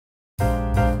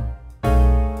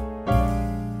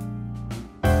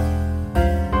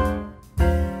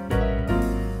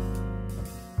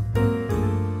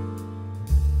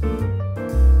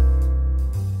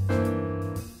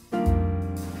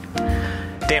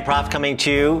Dan Proft coming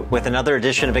to you with another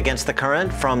edition of Against the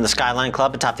Current from the Skyline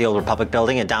Club atop the Old Republic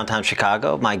Building in downtown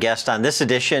Chicago. My guest on this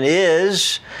edition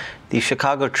is the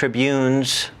Chicago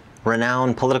Tribune's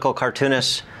renowned political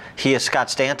cartoonist. He is Scott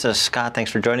Stantis. Scott, thanks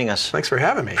for joining us. Thanks for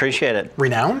having me. Appreciate it.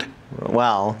 Renowned?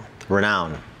 Well,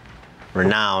 renowned.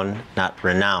 Renowned, not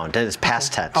renowned. It's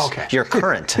past tense. Okay. You're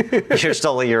current.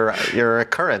 you're a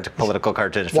current political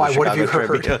cartoonist. Why? For the What have you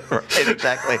Chicago heard? Right,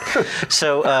 exactly.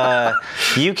 So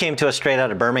you came to us straight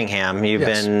out of Birmingham. You've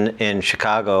been in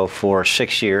Chicago for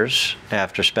 6 years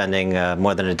after spending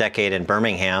more than a decade in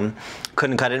Birmingham.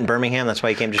 Couldn't cut it in Birmingham. That's why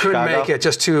you came to Chicago. Couldn't make it.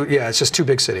 It's just too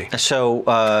big city.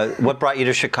 So what brought you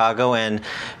to Chicago? And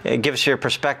give us your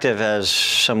perspective as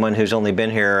someone who's only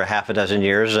been here half a dozen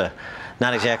years.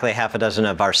 Not exactly half a dozen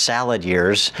of our salad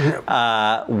years.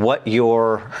 What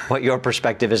your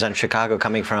perspective is on Chicago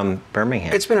coming from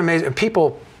Birmingham? It's been amazing.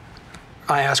 People,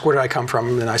 I ask where did I come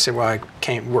from, and I say, well,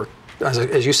 I worked,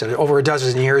 as you said, over a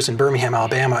dozen years in Birmingham,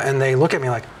 Alabama, and they look at me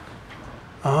like,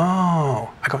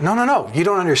 oh. I go, no, you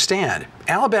don't understand.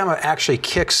 Alabama actually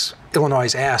kicks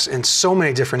Illinois' ass in so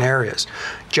many different areas.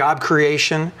 Job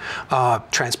creation,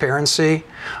 transparency.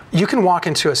 You can walk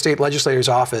into a state legislator's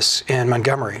office in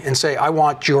Montgomery and say, I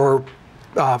want your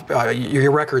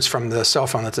records from the cell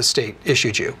phone that the state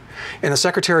issued you. And the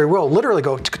secretary will literally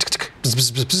go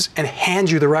and hand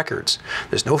you the records.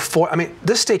 There's no FOIA. I mean,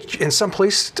 this state, in some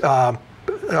police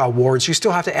wards, you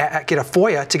still have to get a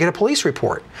FOIA to get a police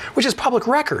report, which is public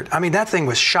record. I mean, that thing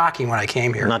was shocking when I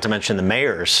came here. Not to mention the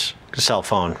mayor's cell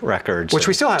phone records, which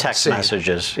we still haven't text seen.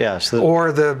 Messages, yes,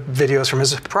 or the videos from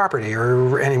his property, or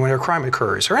when a crime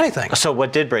occurs, or anything. So,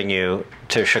 what did bring you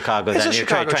to Chicago then? You're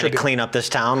trying to clean up this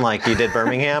town like you did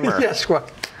Birmingham, or? Yes, well,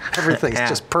 everything's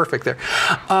just perfect there.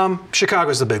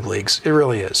 Chicago's the big leagues. It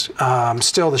really is.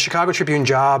 Still, the Chicago Tribune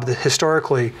job,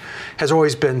 historically, has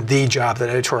always been the job that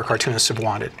editorial cartoonists have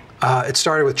wanted. It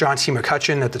started with John T.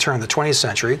 McCutcheon at the turn of the 20th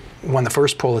century, won the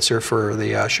first Pulitzer for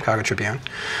the Chicago Tribune.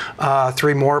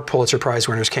 3 more Pulitzer Prize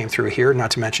winners came through here, not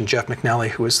to mention Jeff McNelly,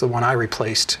 who was the one I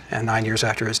replaced 9 years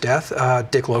after his death,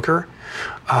 Dick Locher,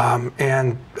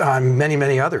 and many,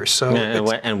 many others. So,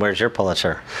 and where's your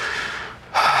Pulitzer?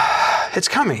 It's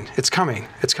coming. It's coming.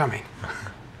 It's coming.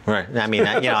 Right. I mean,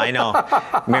 I know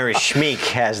Mary Schmeek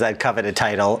has that coveted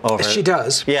title over. She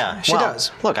does. Yeah. She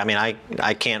does. Look, I mean,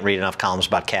 I can't read enough columns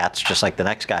about cats, just like the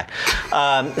next guy.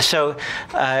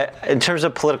 In terms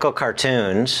of political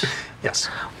cartoons, yes,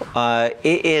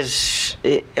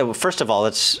 first of all,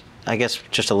 it's, I guess,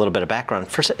 just a little bit of background.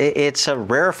 First, it's a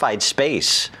rarefied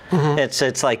space. Mm-hmm.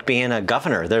 It's like being a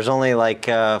governor. There's only like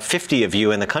 50 of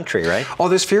you in the country, right? Oh,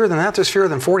 there's fewer than that. There's fewer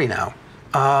than 40 now.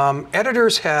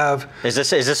 Editors have... Is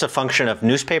this a function of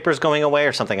newspapers going away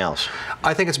or something else?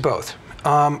 I think it's both.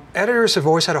 Editors have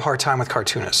always had a hard time with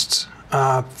cartoonists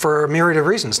for a myriad of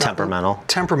reasons.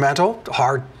 Temperamental,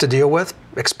 hard to deal with,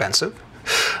 expensive.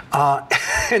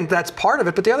 And that's part of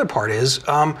it, but the other part is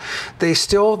they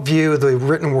still view the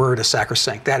written word as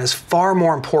sacrosanct. That is far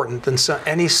more important than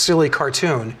any silly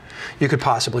cartoon you could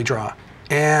possibly draw.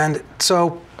 And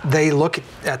so they look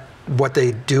at what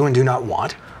they do and do not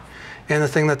want, and the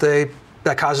thing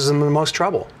that causes them the most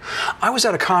trouble. I was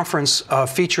at a conference of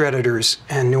feature editors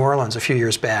in New Orleans a few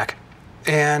years back,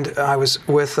 and I was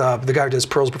with the guy who does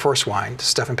Pearls Before Swine,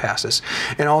 Stephan Pastis,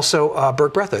 and also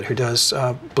Burke Brethod, who does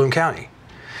Bloom County.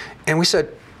 And we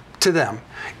said to them,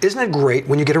 isn't it great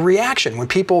when you get a reaction, when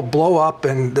people blow up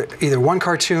and either one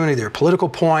cartoon, either a political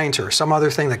point or some other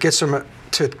thing that gets them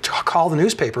to call the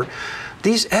newspaper?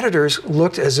 These editors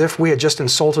looked as if we had just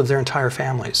insulted their entire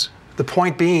families. The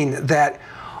point being that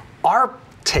our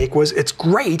take was, it's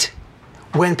great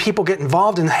when people get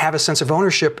involved and have a sense of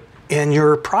ownership in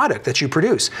your product that you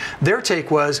produce. Their take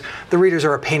was, the readers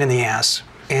are a pain in the ass,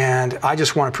 and I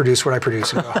just want to produce what I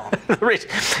produce and go home.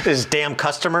 These damn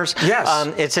customers?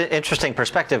 Yes. It's an interesting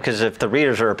perspective, because if the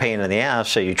readers are a pain in the ass,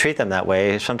 so you treat them that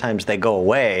way, sometimes they go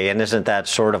away, and isn't that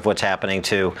sort of what's happening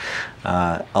to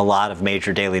a lot of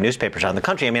major daily newspapers around the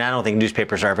country? I mean, I don't think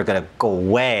newspapers are ever going to go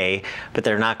away, but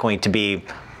they're not going to be,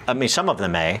 I mean, some of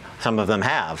them may, some of them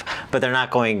have, but they're not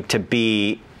going to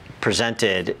be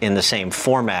presented in the same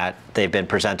format they've been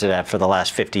presented at for the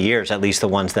last 50 years, at least the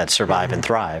ones that survive and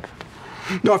thrive.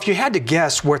 No, if you had to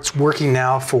guess what's working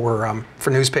now for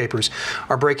newspapers,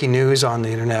 our breaking news on the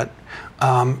internet,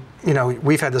 you know,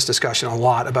 we've had this discussion a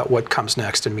lot about what comes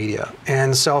next in media.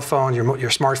 And cell phone, your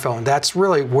smartphone, that's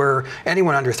really where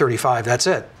anyone under 35, that's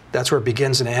it. That's where it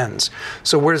begins and ends.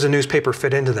 So where does a newspaper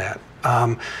fit into that?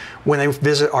 When they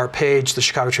visit our page, the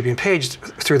Chicago Tribune page,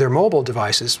 through their mobile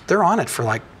devices, they're on it for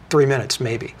like 3 minutes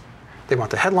maybe. They want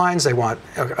the headlines. They want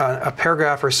a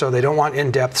paragraph or so. They don't want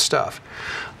in-depth stuff.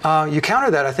 You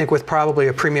counter that, I think, with probably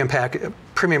a premium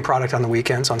product on the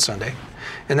weekends on Sunday.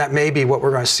 And that may be what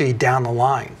we're going to see down the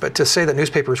line. But to say that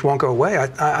newspapers won't go away,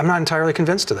 I'm not entirely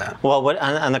convinced of that. Well,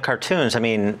 on the cartoons, I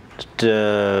mean,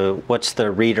 what's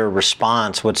the reader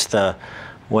response? What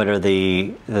are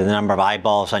the number of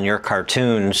eyeballs on your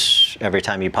cartoons every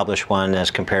time you publish one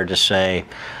as compared to, say,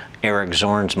 Eric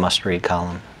Zorn's must-read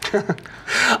column?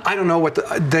 I don't know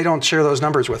they don't share those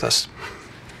numbers with us.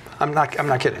 I'm not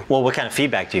kidding. Well, what kind of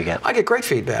feedback do you get? I get great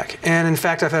feedback. And in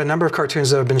fact, I've had a number of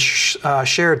cartoons that have been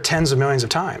shared tens of millions of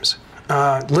times.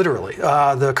 Literally.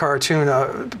 The cartoon,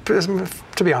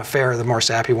 to be fair, the more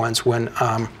sappy ones when,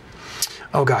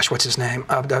 oh gosh, what's his name?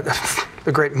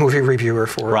 The great movie reviewer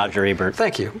for Roger Ebert.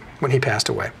 Thank you. When he passed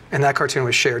away, and that cartoon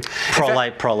was shared.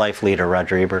 Pro-life leader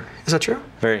Roger Ebert. Is that true?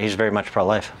 He's very much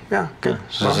pro-life. Yeah, good.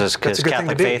 Yeah. Well, his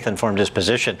Catholic faith informed his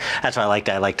position. That's why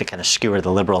I like to kind of skewer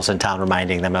the liberals in town,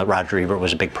 reminding them that Roger Ebert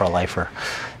was a big pro-lifer.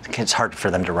 It's hard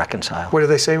for them to reconcile. What do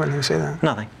they say when they say that?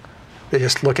 Nothing. They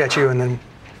just look at you and then.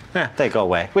 Yeah, they go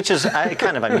away, which is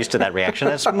I'm used to that reaction.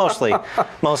 That's mostly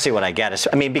what I get.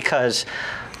 I mean, because.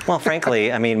 Well,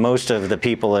 frankly, I mean, most of the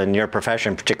people in your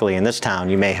profession, particularly in this town,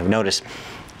 you may have noticed,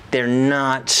 they're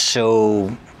not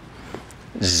so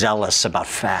zealous about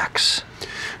facts.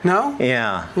 No?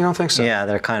 Yeah. You don't think so? Yeah,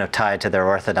 they're kind of tied to their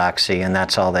orthodoxy, and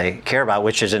that's all they care about,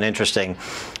 which is an interesting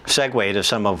segue to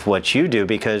some of what you do,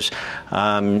 because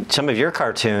some of your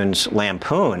cartoons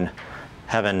lampoon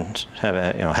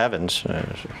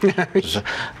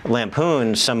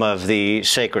lampoon some of the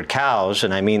sacred cows,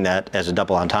 and I mean that as a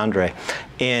double entendre,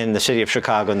 in the city of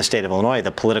Chicago and the state of Illinois,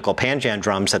 the political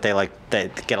panjandrums that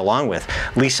they get along with.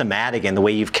 Lisa Madigan, the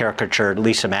way you've caricatured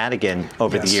Lisa Madigan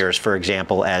over the years, for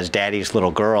example, as Daddy's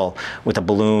little girl with a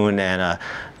balloon and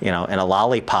a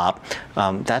lollipop,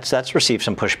 that's received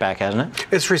some pushback, hasn't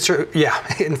it? Yeah.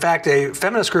 In fact, a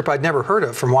feminist group I'd never heard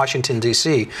of from Washington,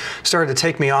 D.C. started to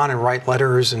take me on and write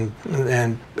letters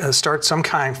and start some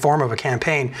form of a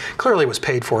campaign. Clearly it was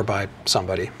paid for by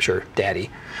somebody, I'm sure,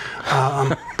 Daddy.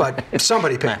 But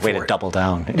somebody paid for it. Way to double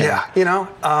down.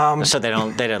 Yeah, so they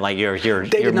don't like you're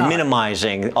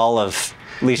minimizing all of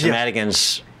Lisa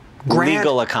Madigan's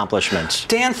legal accomplishments.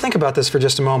 Dan, think about this for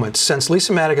just a moment. Since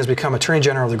Lisa Madigan has become Attorney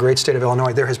General of the great state of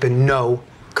Illinois, there has been no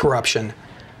corruption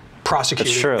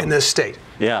prosecuted in this state.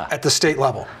 Yeah. At the state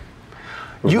level.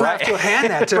 You have to hand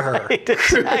that to her. Right,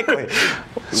 exactly.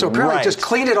 So apparently just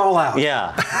cleaned it all out.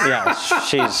 Yeah, yeah.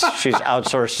 She's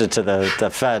outsourced it to the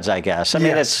feds, I guess. I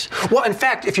mean, it's... Well, in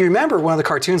fact, if you remember, one of the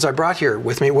cartoons I brought here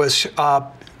with me was,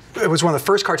 it was one of the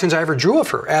first cartoons I ever drew of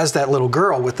her as that little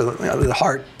girl with the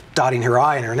heart dotting her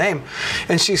I and her name.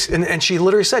 And she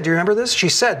literally said, do you remember this? She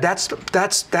said, that's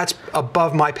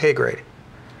above my pay grade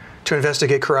to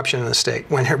investigate corruption in the state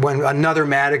when another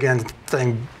Madigan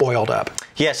thing boiled up.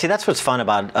 Yeah, see, that's what's fun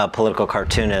about political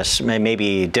cartoonists,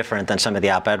 maybe different than some of the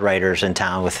op-ed writers in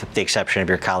town, with the exception of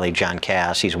your colleague John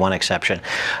Cass. He's one exception.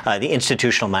 The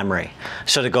institutional memory.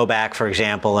 So to go back, for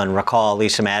example, and recall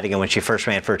Lisa Madigan when she first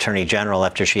ran for Attorney General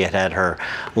after she had her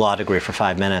law degree for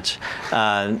 5 minutes,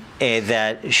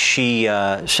 that she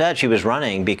said she was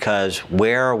running because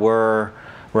where were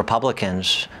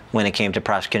Republicans when it came to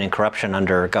prosecuting corruption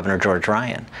under Governor George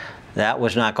Ryan? That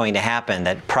was not going to happen.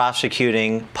 That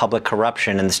prosecuting public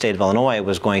corruption in the state of Illinois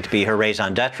was going to be her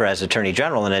raison d'etre as Attorney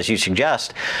General. And as you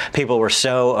suggest, people were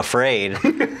so afraid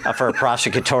of her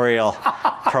prosecutorial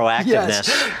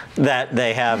proactiveness that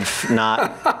they have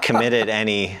not committed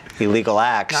any illegal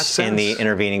acts in the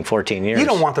intervening 14 years. You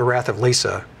don't want the wrath of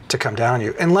Lisa to come down on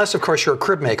you, unless, of course, you're a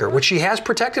crib maker, which she has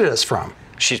protected us from.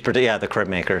 The crib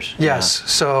makers. Yes,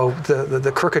 so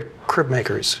the crooked crib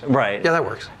makers. Right. Yeah, that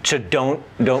works. So don't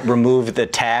remove the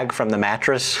tag from the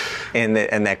mattress in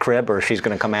that crib, or she's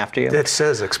going to come after you. It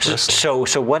says explicitly.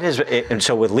 So what is and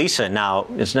so with Lisa now?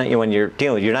 It's not when you're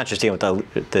not just dealing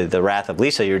with the wrath of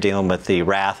Lisa. You're dealing with the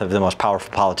wrath of the most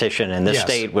powerful politician in this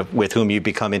state, with whom you've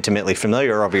become intimately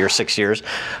familiar over your 6 years,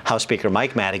 House Speaker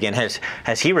Mike Madigan.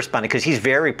 Has he responded? Because he's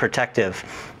very protective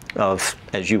of,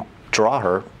 as you draw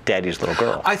her, Daddy's little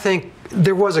girl. I think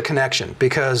there was a connection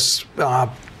because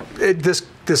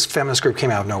this feminist group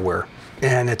came out of nowhere,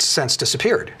 and it's since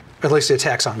disappeared. At least the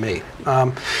attacks on me.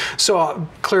 So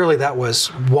clearly that was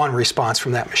one response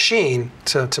from that machine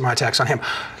to my attacks on him.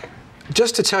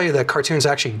 Just to tell you that cartoons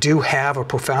actually do have a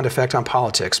profound effect on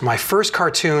politics. My first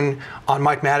cartoon on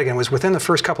Mike Madigan was within the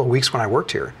first couple of weeks when I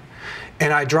worked here,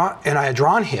 and I had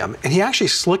drawn him, and he actually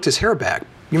slicked his hair back.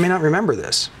 You may not remember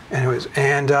this.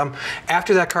 And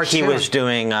after that cartoon, he was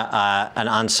doing an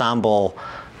ensemble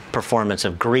performance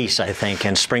of Grease, I think,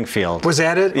 in Springfield. Was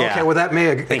that it? Yeah. Okay, well that may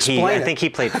explain it. I think he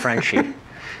played Frenchie.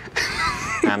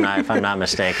 If I'm not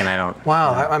mistaken, I don't.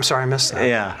 Wow, I'm sorry I missed that.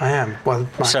 Yeah, I am. Well,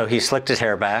 so he slicked his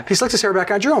hair back. He slicked his hair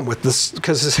back. I drew him with this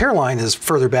because his hairline is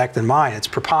further back than mine. It's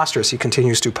preposterous. He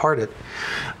continues to part it.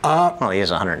 Well, he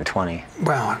is 120.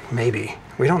 Well, maybe.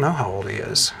 We don't know how old he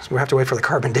is. So we have to wait for the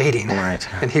carbon dating. Right.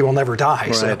 And he will never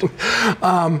die. Right.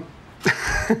 So.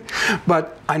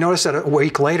 But I noticed that a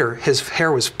week later, his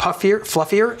hair was puffier,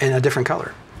 fluffier, and a different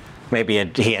color. Maybe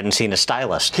he hadn't seen a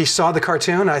stylist. He saw the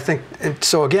cartoon, I think.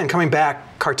 So again, coming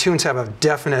back, cartoons have a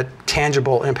definite,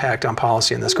 tangible impact on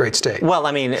policy in this great state. Well,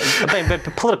 I mean, but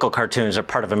political cartoons are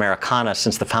part of Americana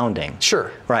since the founding.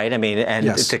 Sure. Right? I mean, and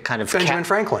yes. to kind of... Benjamin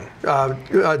Franklin,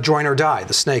 Join or Die,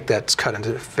 the snake that's cut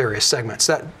into various segments.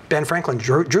 Ben Franklin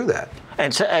drew that.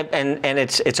 And so, and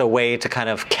it's a way to kind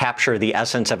of capture the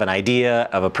essence of an idea,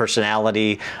 of a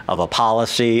personality, of a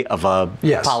policy, of a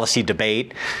yes. policy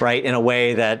debate, right? In a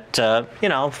way that, you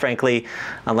know, frankly,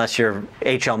 unless you're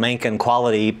H.L. Mencken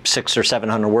quality, 600 or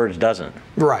 700 words doesn't.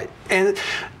 Right. And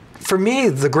for me,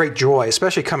 the great joy,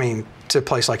 especially coming to a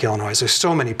place like Illinois, there's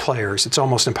so many players, it's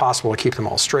almost impossible to keep them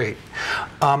all straight.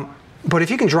 But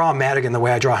if you can draw Madigan the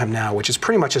way I draw him now, which is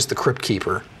pretty much as the crypt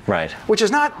keeper, right? Which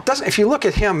is not, if you look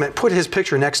at him and put his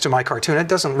picture next to my cartoon, it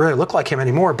doesn't really look like him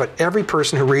anymore, but every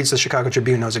person who reads the Chicago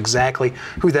Tribune knows exactly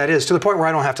who that is, to the point where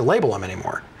I don't have to label him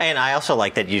anymore. And I also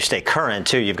like that you stay current,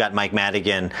 too. You've got Mike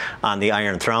Madigan on the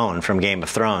Iron Throne from Game of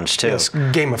Thrones, too. Yes,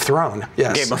 Game of Thrones,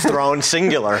 yes. Game of Thrones,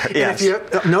 singular, yes. And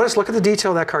if you notice, look at the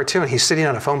detail of that cartoon. He's sitting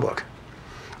on a phone book.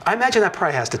 I imagine that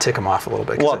probably has to tick him off a little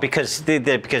bit. Well, because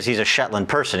he's a Shetland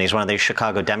person. He's one of these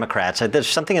Chicago Democrats. There's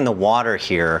something in the water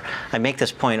here. I make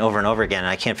this point over and over again, and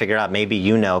I can't figure it out. Maybe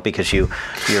you know, because you're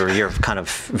kind of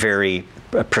very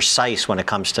precise when it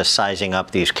comes to sizing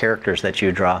up these characters that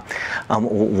you draw.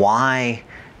 Why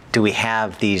do we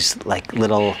have these like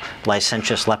little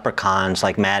licentious leprechauns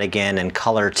like Madigan and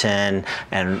Cullerton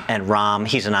and Rom?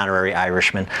 He's an honorary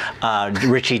Irishman.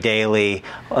 Richie Daley.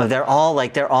 They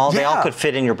all could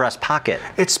fit in your breast pocket.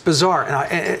 It's bizarre,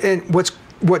 and what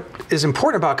is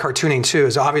important about cartooning too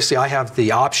is obviously I have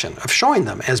the option of showing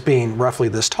them as being roughly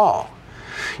this tall.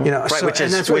 You know, right, so, which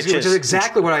is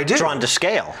exactly what I do. Drawn to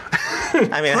scale.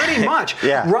 I mean, pretty much.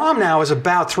 Yeah. Rom now is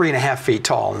about 3.5 feet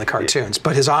tall in the cartoons,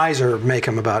 but his eyes make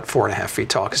him about 4.5 feet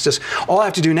tall. Because just all I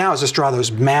have to do now is just draw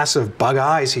those massive bug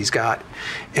eyes he's got,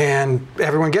 and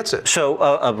everyone gets it. So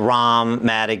Rom,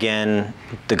 Madigan,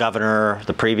 the governor,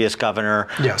 the previous governor.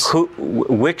 Yes.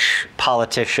 Which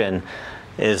politician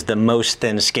is the most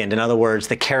thin-skinned? In other words,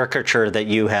 the caricature that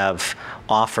you have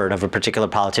offered of a particular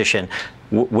politician,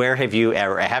 where have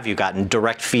you gotten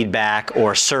direct feedback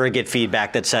or surrogate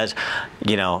feedback that says,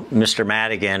 you know, Mr.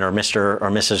 Madigan or Mr. or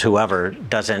Mrs. whoever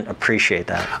doesn't appreciate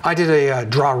that? I did a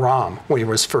draw Rom when he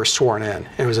was first sworn in.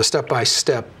 It was a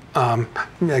step-by-step,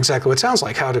 exactly what it sounds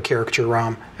like, how to caricature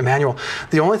Rahm Emanuel.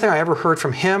 The only thing I ever heard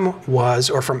from him was,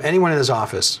 or from anyone in his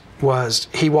office, was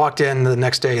he walked in the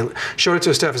next day, showed it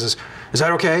to his staff and says, "Is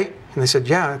that okay?" And they said,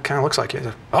 "Yeah, it kind of looks like it."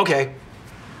 Okay.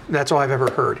 That's all I've ever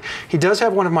heard. He does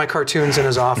have one of my cartoons in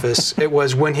his office. It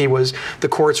was when the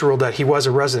courts ruled that he was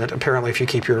a resident, apparently, if you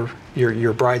keep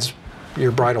your bridal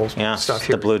stuff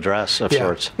here. The blue dress of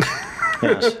sorts.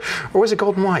 Yes. Or was it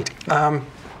gold and white? And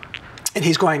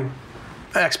he's going,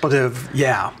 expletive,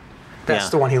 yeah. That's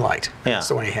the one he liked. Yeah. That's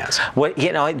the one he has. What,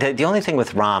 you know, the only thing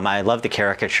with Rom, I love the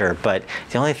caricature, but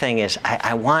the only thing is,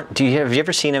 have you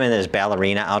ever seen him in his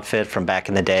ballerina outfit from back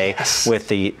in the day? Yes. With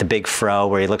the big fro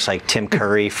where he looks like Tim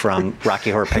Curry from Rocky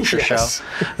Horror Picture Show?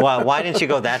 Well, why didn't you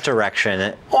go that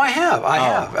direction? Oh, I have.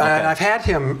 Okay. And I've had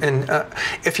him, and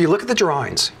if you look at the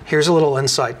drawings, here's a little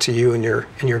insight to you and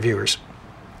your viewers.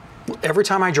 Every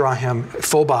time I draw him,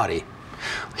 full body,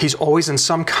 he's always in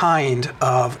some kind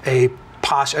of a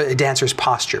dancer's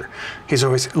posture. He's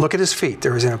always, look at his feet.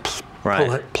 There is in a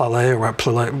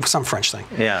plie, some French thing.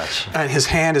 Yes. And his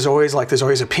hand is always like, there's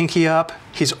always a pinky up.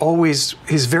 He's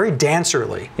very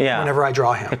dancerly whenever I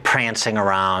draw him. Like prancing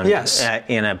around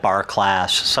in a bar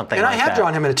class, something like that. And I have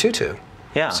drawn him in a tutu.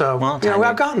 Yeah. So, well, you know,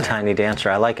 I've gotten there. Tiny dancer.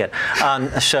 I like it.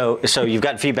 So you've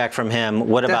got feedback from him.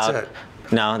 What about... That's it.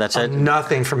 No, that's it?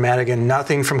 Nothing from Madigan,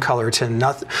 nothing from Cullerton,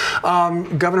 nothing.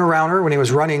 Governor Rauner, when he was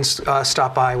running,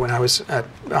 stopped by when I was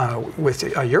with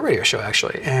your radio show,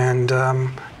 actually. And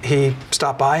he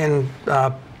stopped by and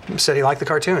said he liked the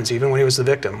cartoons, even when he was the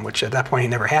victim, which at that point he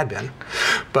never had been.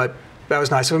 But that was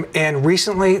nice of him. And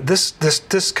recently,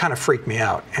 this kind of freaked me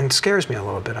out and scares me a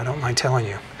little bit, I don't mind telling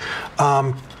you.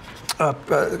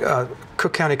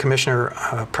 Cook County Commissioner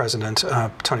President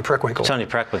Toni Preckwinkle. Toni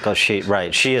Preckwinkle,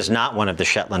 she is not one of the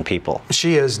Shetland people.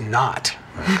 She is not.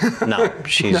 No,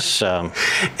 she's and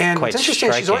quite it's interesting.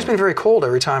 striking. She's always been very cold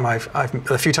every time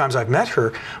a few times I've met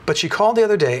her. But she called the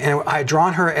other day, and I had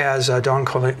drawn her as Don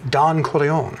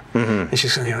Corleone. And she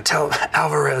said, tell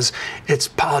Alvarez it's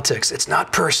politics. It's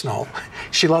not personal.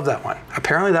 She loved that one.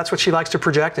 Apparently, that's what she likes to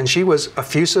project. And she was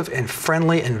effusive and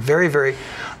friendly and very, very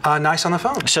nice on the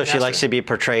phone. So she likes to be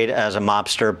portrayed as a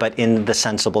mobster, but in the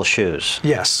sensible shoes.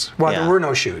 Yes. Well, there were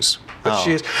no shoes. But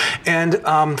she is. And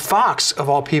Fox, of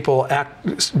all people,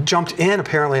 jumped in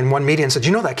apparently in one meeting and said,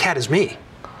 that cat is me.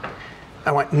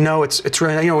 I went, no, it's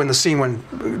really, in the scene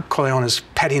when Corleone is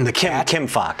petting the cat. Kim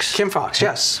Fox. Kim Fox,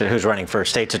 yes. Who's running for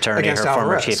state's attorney, against her Alvarez.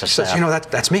 former chief of staff. Says,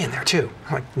 that's me in there too.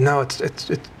 I'm like, no,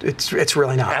 it's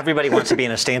really not. Everybody wants to be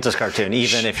in a Stantis cartoon,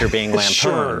 even if you're being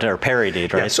lampooned or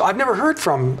parodied, right? Yeah, so I've never heard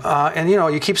from, and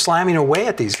you keep slamming away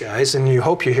at these guys, and you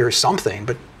hope you hear something,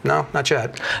 but no, not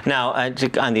yet. Now,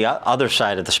 on the other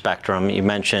side of the spectrum, you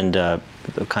mentioned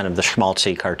kind of the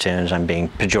schmaltzy cartoons. I'm being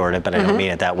pejorative, but I don't mean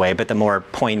it that way, but the more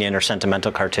poignant or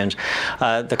sentimental cartoons.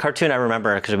 The cartoon I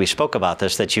remember, because we spoke about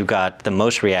this, that you got the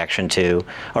most reaction to,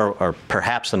 or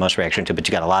perhaps the most reaction to, but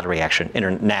you got a lot of reaction,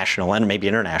 international and maybe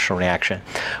international reaction,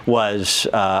 was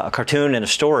a cartoon and a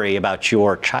story about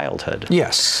your childhood.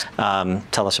 Yes.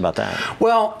 Tell us about that.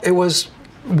 Well, it was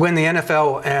when the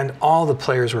NFL and all the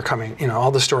players were coming, all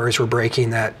the stories were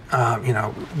breaking that,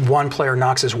 one player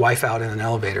knocks his wife out in an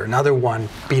elevator, another one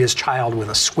beat his child with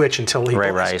a switch until he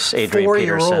Ray was Rice, a Adrian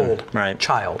Peterson, 4-year-old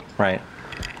child. Right.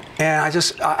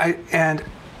 And and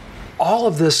all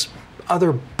of this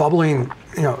other bubbling,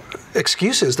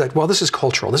 excuses that, well, this is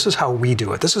cultural, this is how we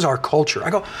do it, this is our culture.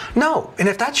 I go, no, and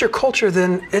if that's your culture,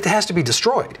 then it has to be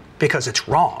destroyed because it's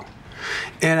wrong.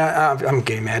 And I'm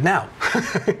getting mad now.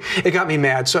 It got me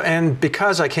mad. And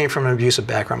because I came from an abusive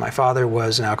background, my father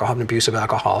was an abusive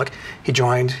alcoholic. He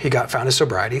found his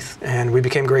sobriety, and we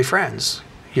became great friends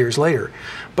years later.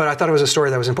 But I thought it was a story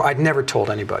that was important. I'd never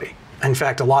told anybody. In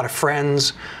fact, a lot of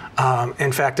friends.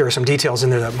 In fact, there are some details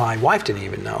in there that my wife didn't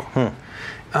even know.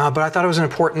 But I thought it was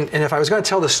important, and if I was going to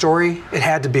tell the story, it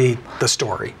had to be the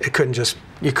story. It couldn't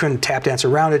you couldn't tap dance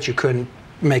around it. You couldn't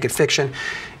make it fiction.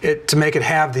 To make it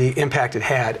have the impact it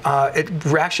had. It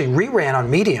actually reran on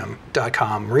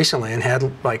Medium.com recently and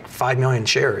had like 5 million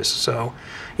shares. So,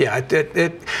 yeah,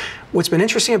 what's been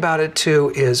interesting about it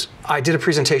too is I did a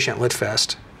presentation at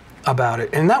LitFest about it,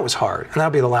 and that was hard. And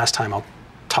that'll be the last time I'll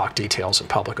talk details in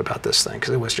public about this thing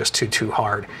because it was just too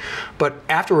hard. But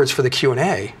afterwards for the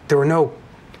Q&A, there were no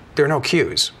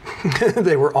cues.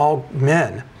 They were all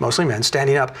men, mostly men,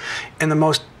 standing up, and the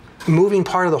most moving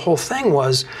part of the whole thing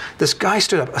was this guy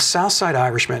stood up, a South Side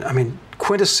Irishman, I mean,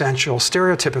 quintessential,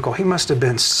 stereotypical. He must have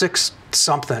been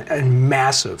 6-something and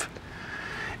massive.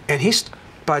 And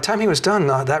by the time he was done,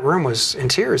 that room was in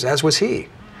tears, as was he,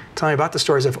 telling me about the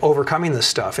stories of overcoming this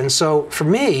stuff. And so for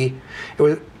me,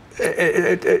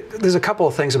 there's a couple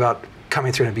of things about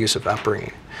coming through an abusive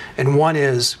upbringing. And one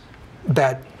is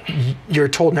that you're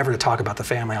told never to talk about the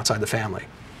family outside the family.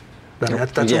 I mean,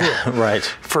 that's a rule. Right.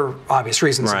 For obvious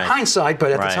reasons in hindsight,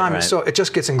 but at the time, so it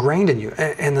just gets ingrained in you.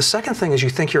 And the second thing is you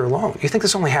think you're alone. You think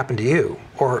this only happened to you,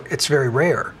 or it's very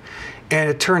rare. And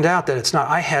it turned out that it's not.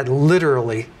 I had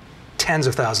literally tens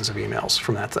of thousands of emails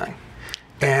from that thing.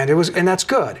 And that's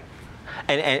good.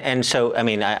 And so, I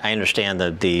mean, I understand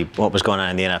what was going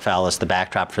on in the NFL as the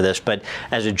backdrop for this, but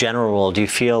as a general rule, do you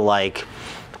feel like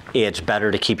it's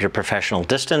better to keep your professional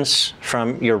distance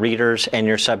from your readers and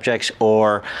your subjects,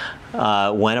 or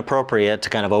when appropriate, to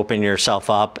kind of open yourself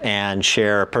up and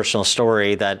share a personal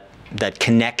story that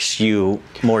connects you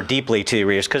more deeply to your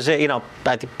readers? Because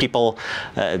I think people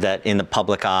that in the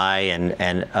public eye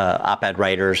and op-ed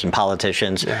writers and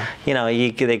politicians,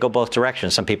 they go both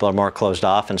directions. Some people are more closed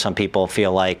off, and some people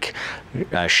feel like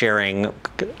sharing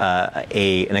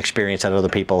an experience that other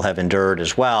people have endured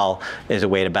as well is a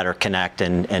way to better connect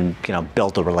and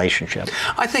build a relationship.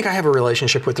 I think I have a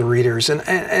relationship with the readers,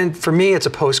 and for me, it's a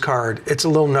postcard. It's a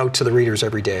little note to the readers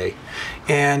every day,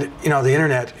 and the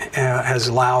internet has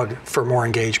allowed for more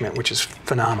engagement, which is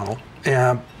phenomenal.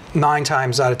 9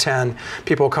 times out of 10,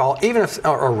 people call, even if,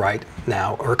 or write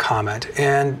now, or comment.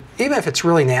 And even if it's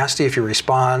really nasty, if you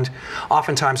respond,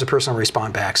 oftentimes the person will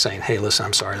respond back saying, hey, listen,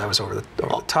 I'm sorry, that was over the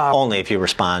top. Only if you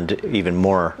respond even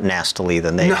more nastily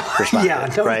than they responded.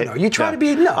 Yeah, right? No. You try to be,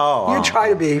 you try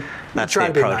to be, that's try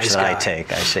the to be a approach nice that guy. I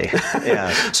take, I see.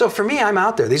 Yeah. So for me, I'm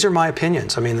out there. These are my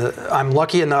opinions. I mean, I'm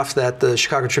lucky enough that the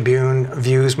Chicago Tribune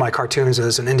views my cartoons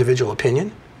as an individual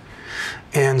opinion.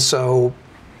 And so,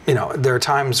 there are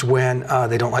times when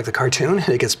they don't like the cartoon and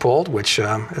it gets pulled, which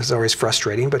is always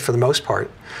frustrating. But for the most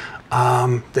part,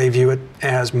 they view it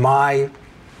as my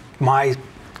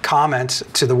comment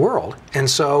to the world. And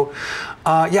so,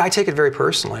 yeah, I take it very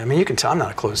personally. I mean, you can tell I'm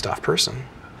not a closed-off person,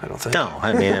 I don't think. No,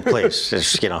 I mean, please,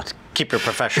 just, keep your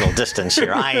professional distance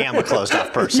here. I am a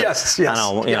closed-off person. Yes. I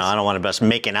don't, I don't want to be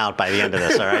making out by the end of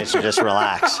this. All right, so just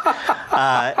relax.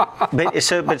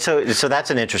 So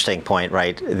that's an interesting point,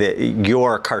 right?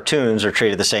 Your cartoons are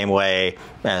treated the same way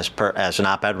as an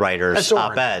op-ed writer's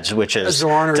op-eds, which is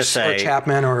to say, or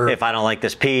Chapman, or if I don't like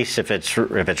this piece, if it's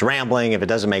rambling, if it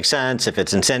doesn't make sense, if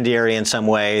it's incendiary in some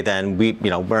way, then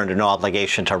we're under no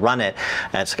obligation to run it.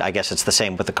 I guess it's the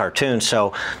same with the cartoon.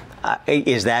 So.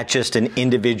 Is that just an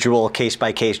individual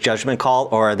case-by-case judgment call,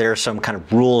 or are there some kind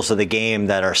of rules of the game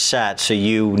that are set so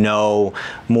you know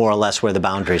more or less where the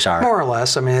boundaries are? More or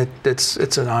less. I mean,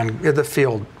 the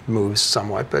field moves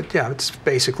somewhat, but yeah, it's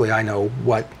basically I know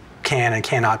what can and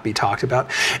cannot be talked about.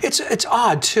 It's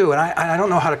odd too, and I don't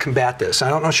know how to combat this.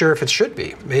 I'm not sure if it should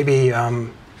be. Maybe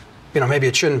maybe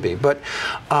it shouldn't be. But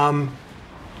the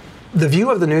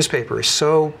view of the newspaper is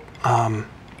so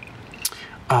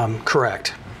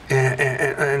correct.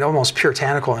 And almost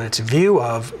puritanical in its view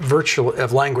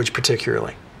of language,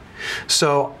 particularly.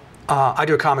 So I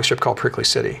do a comic strip called Prickly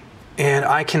City, and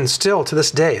I can still, to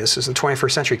this day, this is the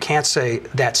 21st century, can't say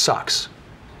that sucks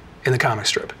in the comic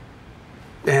strip.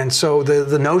 And so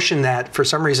the notion that for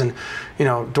some reason,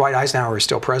 Dwight Eisenhower is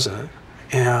still president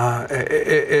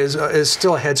is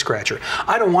still a head scratcher.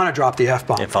 I don't want to drop the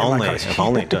F-bomb. If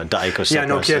only Dyke was yeah,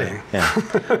 no kidding.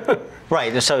 Yeah.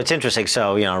 Right, so it's interesting.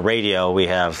 So, radio, we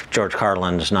have George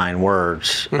Carlin's 9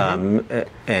 words,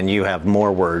 and you have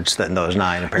more words than those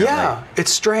 9, apparently. Yeah,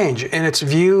 it's strange, and it's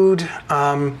viewed.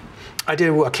 I did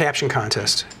a caption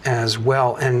contest as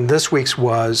well, and this week's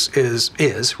is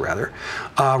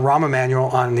Rahm Emanuel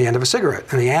on the end of a cigarette,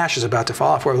 and the ash is about to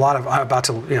fall off. Where I'm about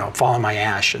to fall on my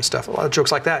ash and stuff. A lot of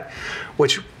jokes like that,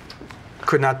 which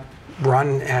could not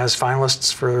run as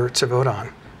finalists to vote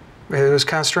on. It was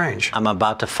kind of strange. I'm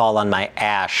about to fall on my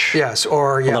ash. Yes,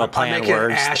 or I'm making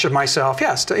an ash of myself.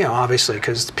 Yes, obviously,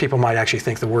 because people might actually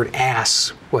think the word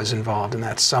ass was involved in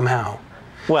that somehow.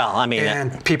 Well, I mean,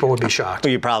 and people would be shocked.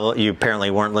 You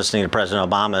apparently weren't listening to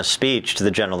President Obama's speech to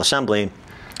the General Assembly,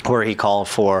 where he called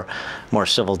for more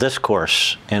civil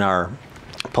discourse in our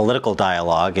political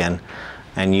dialogue,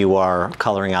 and you are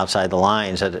coloring outside the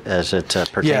lines as it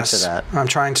pertains to that. Yes, I'm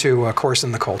trying to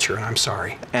coarsen the culture, and I'm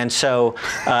sorry. And so,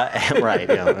 right,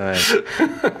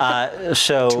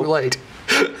 so too late.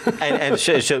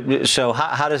 So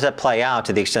how does that play out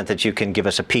to the extent that you can give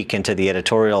us a peek into the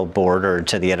editorial board or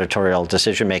to the editorial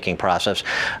decision-making process?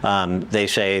 They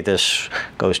say this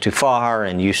goes too far,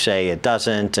 and you say it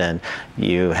doesn't, and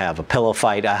you have a pillow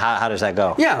fight. How does that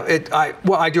go? Yeah,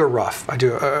 I do a rough. I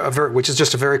do which is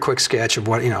just a very quick sketch of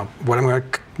what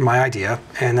my idea,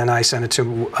 and then I send it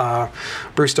to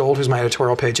Bruce Dold, who's my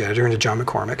editorial page editor, and to John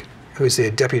McCormick, who's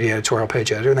the deputy editorial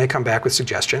page editor, and they come back with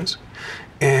suggestions,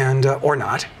 and or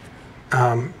not.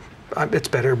 It's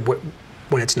better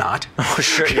when it's not. Oh,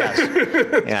 sure, yes.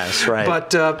 Yes, right.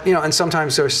 But, and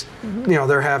sometimes there's,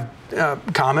 there have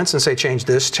comments and say, change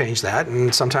this, change that,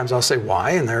 and sometimes I'll say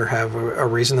why, and there have a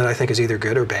reason that I think is either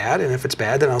good or bad, and if it's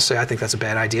bad, then I'll say I think that's a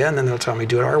bad idea, and then they'll tell me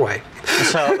do it our way.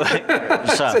 So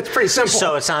it's pretty simple.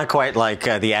 So it's not quite like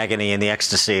the agony and the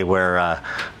ecstasy where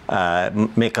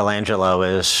Michelangelo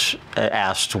is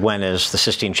asked when is the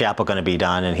Sistine Chapel going to be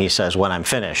done, and he says when I'm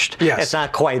finished. Yes. It's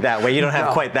not quite that way. You don't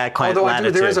have quite that kind of latitude.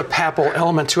 Although there is a papal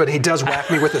element to it. He does whack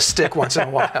me with a stick once in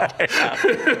a while.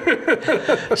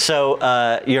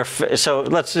 So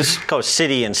let's just go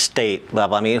city and state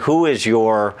level. I mean, who is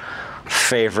your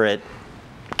favorite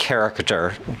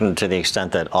character, to the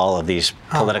extent that all of these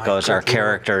politicos are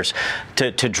characters,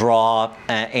 to draw,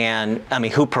 and I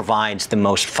mean, who provides the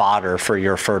most fodder for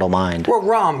your fertile mind? Well,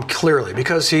 Rahm, clearly,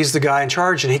 because he's the guy in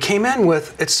charge, and he came in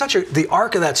with, the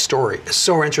arc of that story is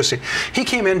so interesting. He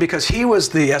came in because he was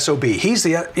the SOB. He's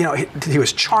the, he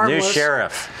was charmless. New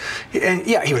sheriff. And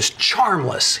yeah, he was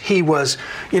charmless. He was,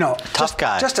 tough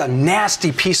guy. Just a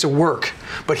nasty piece of work,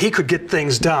 but he could get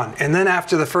things done. And then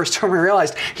after the first term, he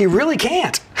realized he really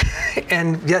can't.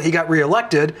 And yet he got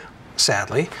reelected,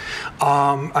 sadly.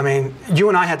 I mean, you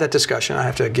and I had that discussion. I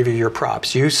have to give you your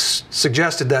props. You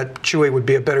suggested that Chewy would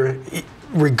be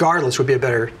regardless, would be a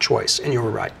better choice, and you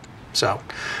were right. So,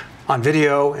 on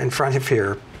video in front of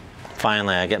here.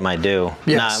 Finally, I get my due.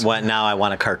 Yes. Now I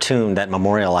want a cartoon that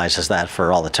memorializes that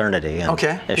for all eternity. And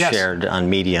is shared on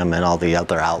Medium and all the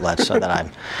other outlets, so that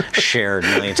I'm shared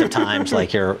millions of times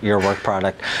like your work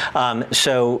product. As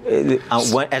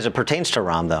it pertains to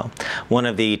Rahm, though, one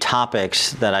of the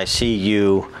topics that I see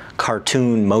you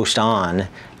cartoon most on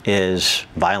is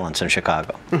violence in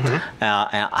Chicago. Mm-hmm.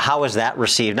 How is that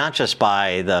received, not just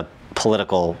by the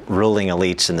political ruling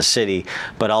elites in the city,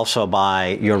 but also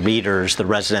by your readers, the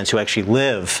residents who actually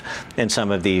live in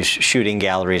some of these shooting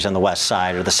galleries on the west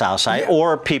side or the south side,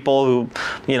 or people who,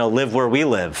 you know, live where we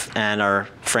live and are,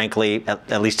 frankly,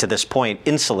 at least to this point,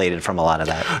 insulated from a lot of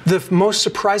that. The most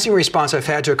surprising response I've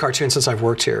had to a cartoon since I've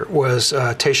worked here was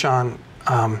Tayshawn,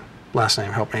 last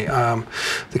name, help me,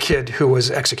 the kid who was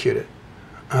executed,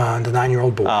 the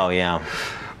 9-year-old boy. Oh, yeah.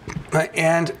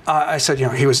 And I said, you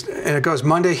know, he was, and it goes,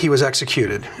 Monday he was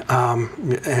executed,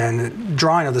 and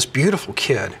drawing of this beautiful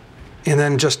kid. And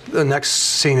then just the next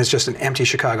scene is just an empty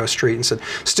Chicago street and said,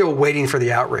 still waiting for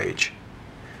the outrage.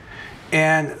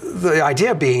 And the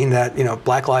idea being that, you know,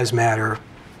 Black Lives Matter,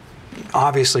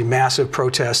 obviously massive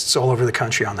protests all over the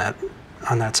country on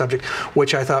that subject,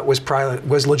 which I thought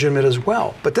was legitimate as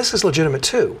well. But this is legitimate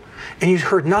too. And you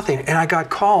heard nothing. And I got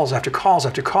calls after calls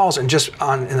after calls, and just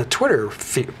in the Twitter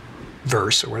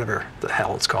verse, or whatever the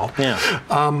hell it's called,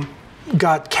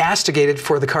 got castigated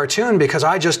for the cartoon because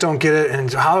I just don't get it,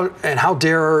 and how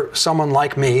dare someone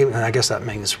like me, and I guess that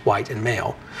means white and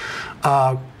male,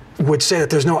 would say that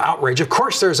there's no outrage. Of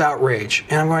course there's outrage.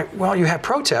 And I'm going, well, you have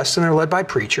protests, and they're led by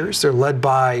preachers, they're led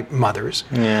by mothers,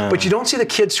 but you don't see the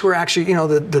kids who are actually, you know,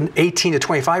 the 18 to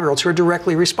 25-year-olds who are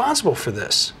directly responsible for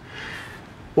this.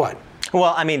 What?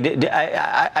 Well, I mean,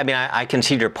 I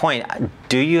concede your point.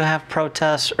 Do you have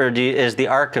protests, or is the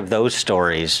arc of those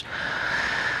stories,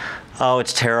 oh,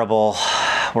 it's terrible,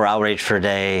 we're outraged for a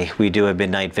day, we do a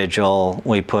midnight vigil,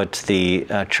 we put the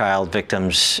child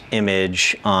victim's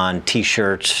image on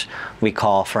T-shirts, we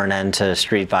call for an end to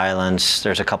street violence,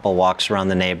 there's a couple walks around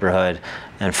the neighborhood,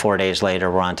 and 4 days later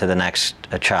we're on to the next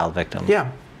child victim.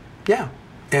 Yeah, yeah.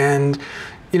 And,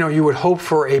 you know, you would hope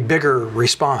for a bigger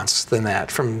response than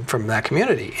that from that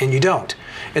community, and you don't.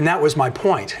 And that was my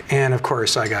point. And of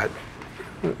course I got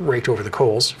raked over the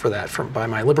coals for that by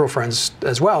my liberal friends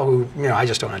as well, who, you know, I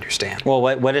just don't understand. Well,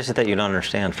 what is it that you don't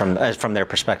understand from their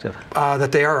perspective?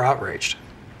 That they are outraged.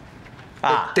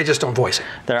 They just don't voice it.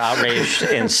 They're outraged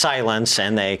in silence,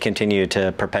 and they continue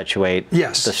to perpetuate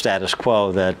the status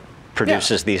quo that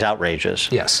produces these outrages.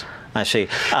 Yes. I see.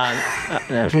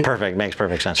 Perfect. Makes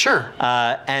perfect sense. Sure.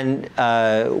 And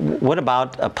what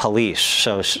about police?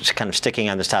 So kind of sticking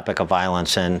on this topic of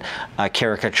violence and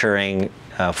caricaturing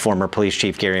former police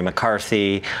chief Gary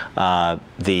McCarthy,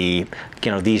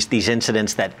 these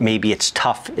incidents that maybe it's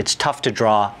tough to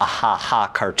draw a ha-ha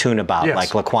cartoon about, like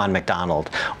Laquan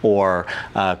McDonald or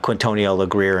Quintonio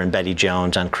LaGreer and Betty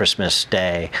Jones on Christmas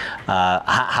Day.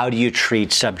 How do you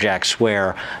treat subjects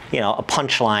where, you know, a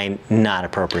punchline not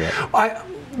appropriate?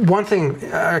 One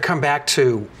thing I come back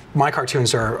to, my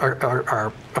cartoons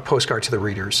are a postcard to the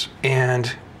readers,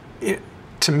 and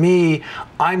to me,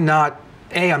 I'm not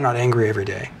angry every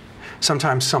day.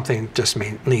 Sometimes something just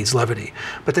needs levity.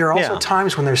 But there are also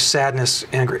times when there's sadness,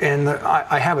 and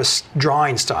I have a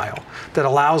drawing style that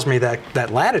allows me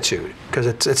that latitude, because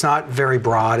it's not very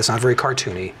broad, it's not very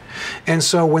cartoony. And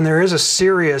so when there is a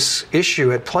serious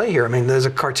issue at play here, I mean, there's a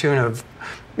cartoon of,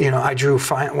 you know, I drew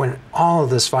when all of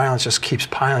this violence just keeps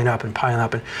piling up,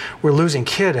 and we're losing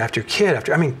kid after kid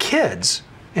after, I mean, kids,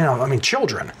 you know, I mean,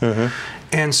 children.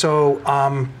 And so,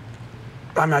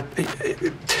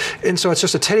 and so it's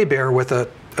just a teddy bear with a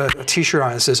T-shirt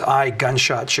on that says, "I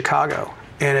gunshot Chicago,"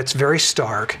 and it's very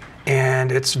stark,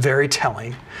 and it's very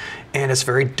telling, and it's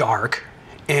very dark,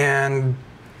 and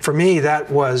for me that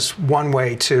was one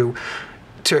way to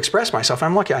express myself.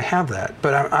 I'm lucky I have that,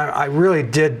 but I really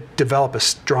did develop a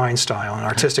drawing style, an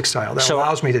artistic style that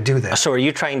allows me to do that. So are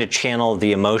you trying to channel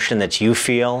the emotion that you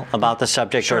feel about the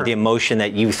subject, or the emotion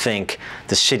that you think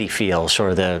the city feels,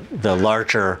 or the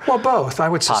larger Well, both. I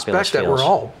would suspect that we're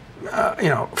all, you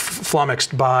know,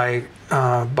 flummoxed by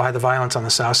the violence on the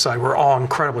South Side. We're all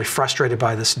incredibly frustrated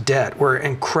by this debt. We're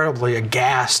incredibly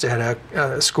aghast at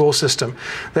a school system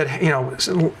that, you know,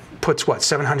 puts what,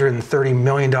 $730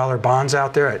 million bonds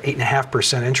out there at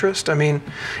 8.5% interest. I mean,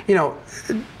 you know,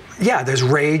 yeah, there's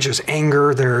rage, there's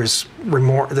anger, there's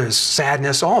remorse, there's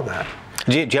sadness, all of that.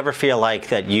 Do you ever feel like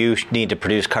that you need to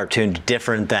produce cartoons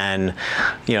different than,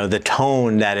 you know, the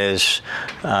tone that is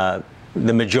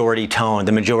the majority tone,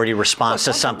 the majority response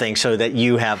to something, so that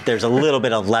there's a little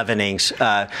bit of leavening,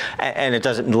 and it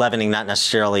doesn't, leavening not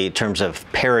necessarily in terms of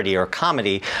parody or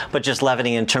comedy, but just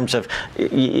leavening in terms of,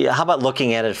 how about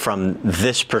looking at it from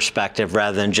this perspective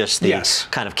rather than just the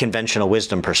kind of conventional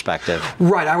wisdom perspective?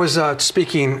 Right. I was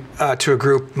speaking to a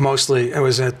group, mostly, it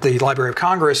was at the Library of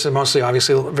Congress, and mostly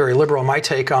obviously very liberal. My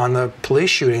take on the police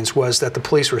shootings was that the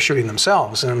police were shooting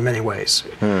themselves in many ways.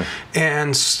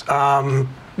 And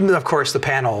of course, the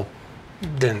panel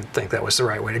didn't think that was the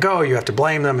right way to go. You have to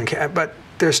blame them, but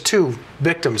there's two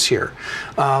victims here.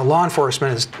 Law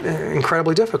enforcement is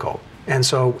incredibly difficult. And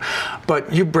so,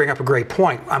 but you bring up a great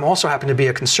point. I'm also happen to be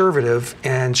a conservative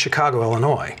in Chicago,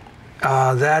 Illinois.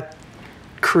 That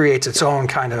creates its own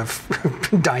kind of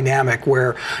dynamic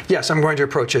where, yes, I'm going to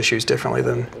approach issues differently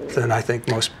than I think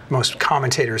most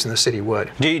commentators in the city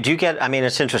would. Do you get, I mean,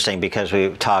 it's interesting because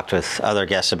we've talked with other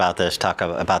guests about this, talk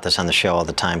about this on the show all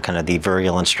the time, kind of the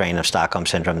virulent strain of Stockholm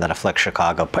Syndrome that afflicts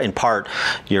Chicago. In part,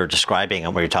 you're describing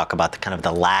it where you talk about the kind of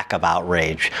the lack of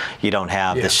outrage. You don't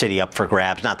have the city up for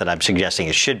grabs, not that I'm suggesting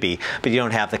it should be, but you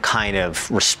don't have the kind of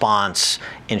response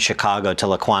in Chicago to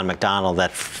Laquan McDonald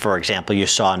that, for example, you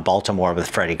saw in Baltimore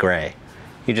with Freddie Gray.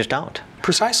 You just don't.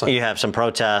 Precisely. You have some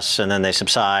protests and then they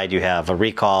subside. You have a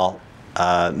recall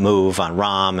move on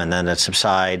Rahm and then it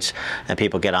subsides and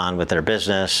people get on with their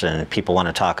business and people want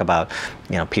to talk about,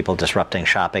 you know, people disrupting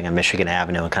shopping on Michigan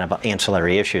Avenue and kind of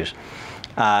ancillary issues.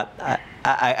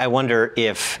 I wonder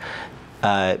if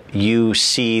you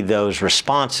see those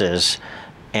responses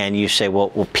and you say, well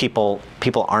people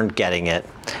aren't getting it,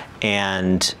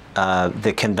 and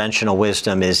the conventional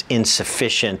wisdom is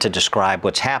insufficient to describe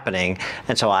what's happening,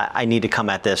 and so I need to come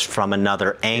at this from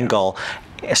another angle,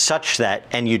 such that,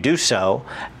 and you do so,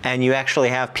 and you actually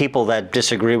have people that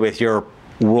disagree with your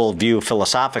worldview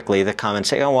philosophically that come and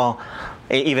say, oh, well,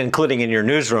 even including in your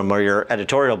newsroom or your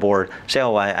editorial board, say,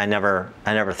 oh, I never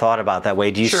thought about that way.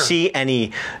 Do you see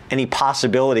any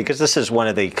possibility, because this is one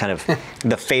of the kind of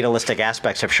the fatalistic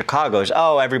aspects of Chicago is,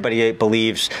 oh, everybody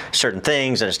believes certain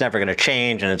things and it's never going to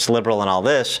change and it's liberal and all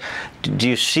this. Do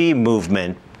you see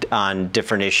movement on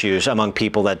different issues among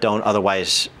people that don't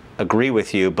otherwise agree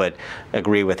with you, but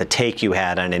agree with a take you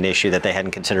had on an issue that they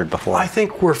hadn't considered before? I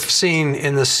think we're seeing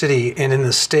in the city and in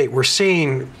the state, we're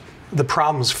seeing the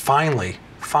problems finally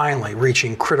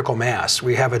reaching critical mass.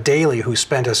 We have a daily who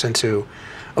spent us into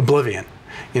oblivion.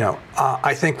 You know,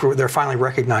 I think they're finally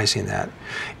recognizing that.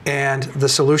 And the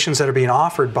solutions that are being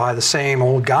offered by the same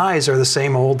old guys are the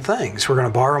same old things. We're going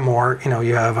to borrow more. You know,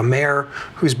 you have a mayor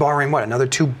who's borrowing, what, another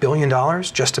 $2 billion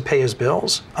just to pay his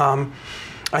bills?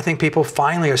 I think people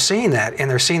finally are seeing that, and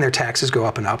they're seeing their taxes go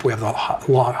up and up. We have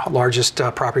the largest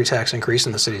property tax increase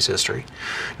in the city's history,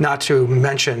 not to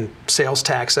mention sales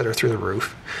tax that are through the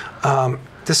roof.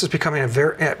 This is becoming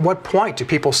at what point do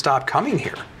people stop coming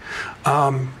here?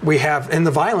 We have, and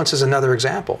the violence is another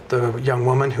example. The young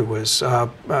woman who was,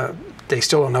 they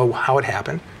still don't know how it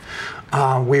happened.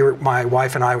 My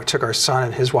wife and I took our son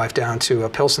and his wife down to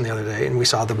Pilsen the other day, and we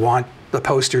saw the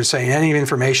posters saying any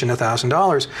information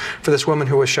 $1,000 for this woman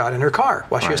who was shot in her car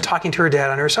while she was talking to her dad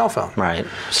on her cell phone. Right,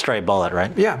 stray bullet,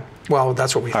 right? Yeah, well,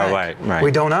 that's what we think. Right.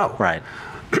 We don't know. Right.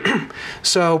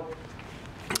 So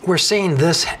we're seeing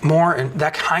this more, and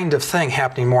that kind of thing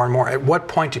happening more and more. At what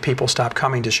point do people stop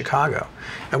coming to Chicago?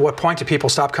 At what point do people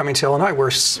stop coming to Illinois? We're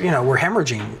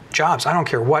hemorrhaging jobs. I don't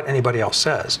care what anybody else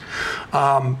says.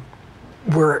 I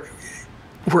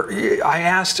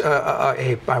asked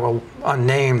a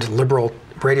unnamed liberal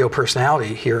radio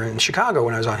personality here in Chicago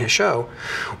when I was on his show,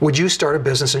 would you start a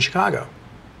business in Chicago?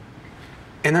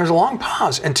 And there's a long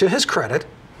pause, and to his credit,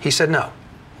 he said no.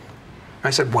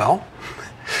 I said, well,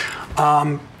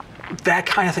 that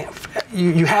kind of thing,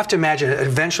 you have to imagine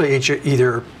eventually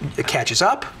either it catches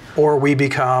up or we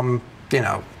become,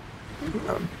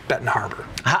 Benton Harbor.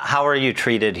 How are you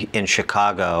treated in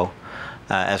Chicago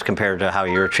as compared to how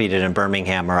you're treated in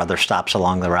Birmingham or other stops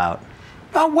along the route?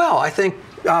 Well, I think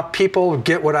people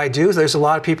get what I do. There's a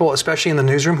lot of people, especially in the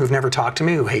newsroom, who've never talked to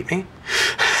me, who hate me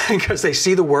because they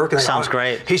see the work. And Sounds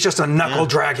great. He's just a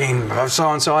knuckle-dragging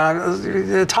so-and-so.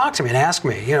 And talk to me and ask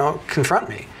me, confront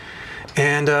me.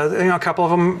 And a couple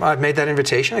of them, I've made that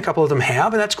invitation. A couple of them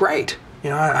have, and that's great.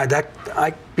 I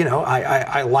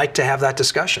like to have that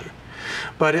discussion.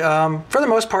 But for the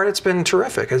most part, it's been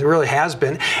terrific. It really has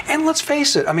been. And let's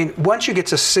face it, I mean, once you get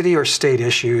to city or state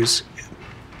issues,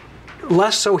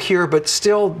 less so here, but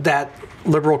still that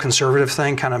liberal conservative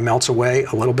thing kind of melts away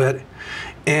a little bit.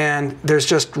 And there's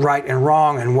just right and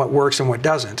wrong and what works and what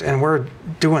doesn't. And we're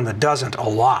doing the doesn't a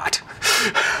lot.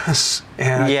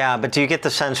 Yeah, but do you get the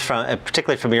sense from,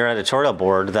 particularly from your editorial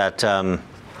board, that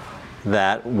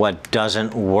that what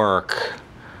doesn't work,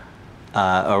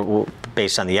 or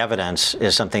based on the evidence,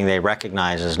 is something they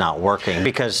recognize as not working?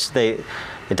 Because it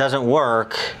doesn't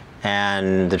work,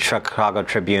 and the Chicago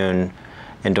Tribune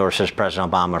endorses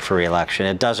President Obama for re-election.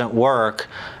 It doesn't work,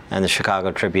 and the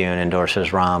Chicago Tribune endorses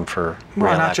Rahm for re-election.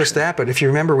 Well, not just that, but if you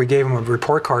remember, we gave him a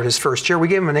report card his first year. We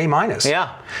gave him an A-.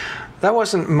 Yeah. That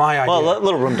wasn't my idea. Well, a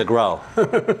little room to grow.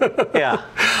 Yeah.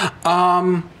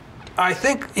 I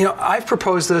think, I've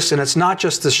proposed this, and it's not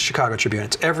just the Chicago Tribune.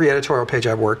 It's every editorial page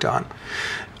I've worked on.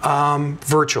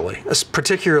 virtually,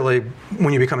 particularly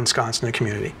when you become ensconced in a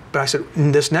community. But I said,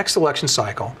 in this next election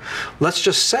cycle, let's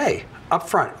just say up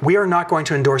front, we are not going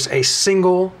to endorse a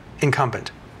single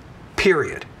incumbent,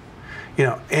 period. You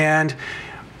know, and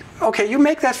okay, you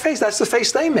make that face. That's the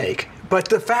face they make. But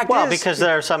the fact is, well, because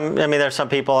there are some, I mean, there are some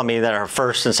people, I mean, that are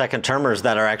first and second termers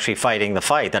that are actually fighting the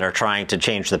fight, that are trying to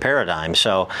change the paradigm.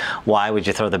 So why would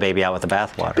you throw the baby out with the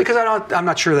bathwater? Because I'm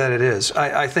not sure that it is.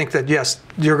 I think that, yes,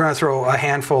 you're going to throw a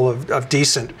handful of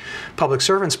decent public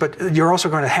servants, but you're also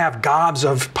going to have gobs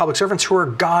of public servants who are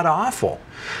god-awful.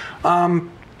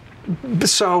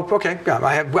 So okay,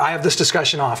 I have this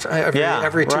discussion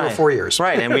every 2 or 4 years.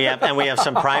 Right, and we have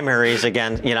some primaries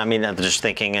again. You know, I mean, I'm just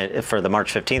thinking for the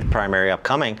March 15th primary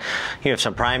upcoming, you have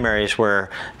some primaries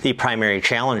where the primary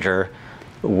challenger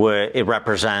it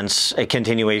represents a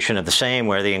continuation of the same,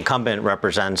 where the incumbent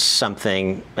represents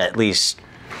something at least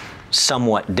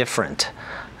somewhat different.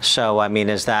 So, I mean,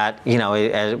 is that, you know,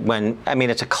 I mean,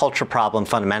 it's a culture problem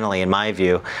fundamentally in my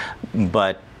view,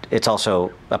 but it's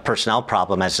also a personnel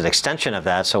problem as an extension of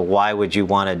that. So why would you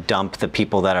want to dump the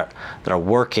people that are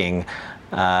working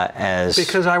as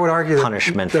because I would argue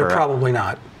punishment that they're probably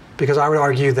not. Because I would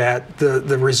argue that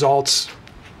the results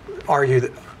argue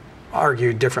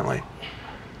differently.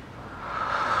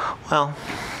 Well,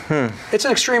 it's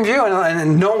an extreme view,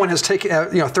 and no one has taken,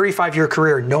 35-year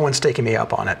career, no one's taken me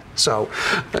up on it. So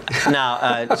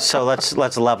now, so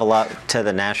let's level up to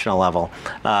the national level,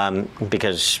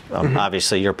 because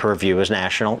obviously your purview is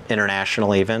national,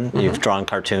 international even. You've drawn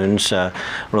cartoons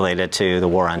related to the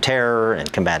war on terror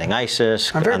and combating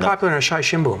ISIS. I'm very popular in a Shai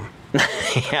Shimboom.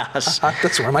 Yes.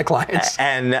 That's one of my clients.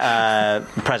 And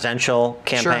presidential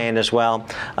campaign as well.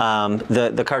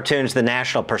 The cartoons, the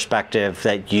national perspective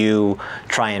that you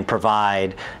try and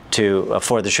provide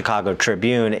for the Chicago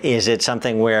Tribune, is it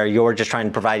something where you're just trying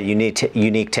to provide a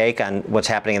unique take on what's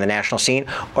happening in the national scene,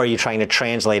 or are you trying to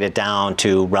translate it down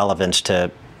to relevance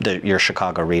to your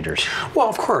Chicago readers? Well,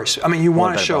 of course. I mean, you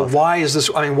want to show why is this,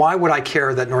 I mean, why would I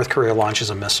care that North Korea launches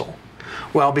a missile?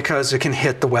 Well, because it can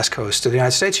hit the west coast of the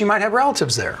United States. You might have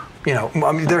relatives there. You know,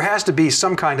 I mean, there has to be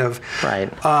some kind of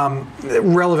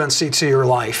relevancy to your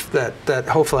life that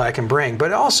hopefully I can bring.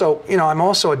 But also, you know, I'm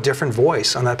also a different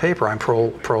voice on that paper. I'm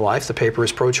pro-life. The paper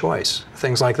is pro-choice.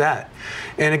 Things like that.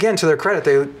 And again, to their credit,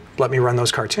 they let me run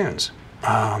those cartoons.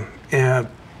 And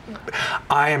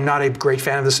I am not a great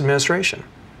fan of this administration.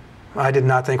 I did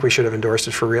not think we should have endorsed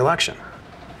it for re-election.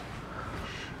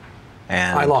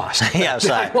 And I lost. Yes,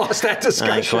 I lost that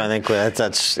discussion. I think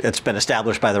it's been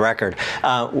established by the record.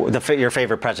 Your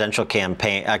favorite presidential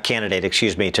candidate,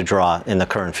 to draw in the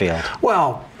current field?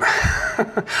 Well,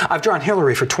 I've drawn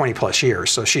Hillary for 20 plus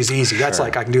years, so she's easy. That's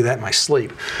like I can do that in my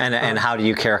sleep. And how do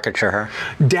you caricature her?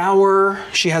 Dour.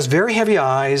 She has very heavy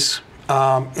eyes,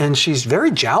 and she's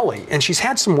very jowly. And she's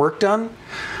had some work done,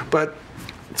 but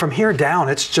from here down,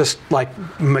 it's just like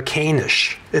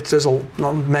McCain-ish. There's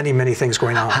many things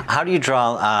going on. How do you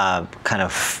draw kind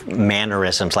of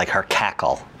mannerisms like her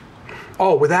cackle?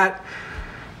 Oh, with that,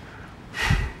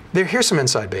 here's some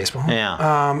inside baseball. Yeah.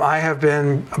 I have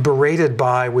been berated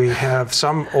we have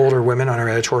some older women on our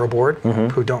editorial board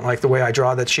who don't like the way I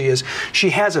draw that she is. She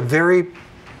has a very,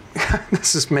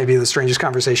 this is maybe the strangest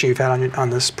conversation you've had on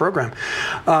this program.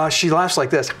 She laughs like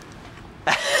this.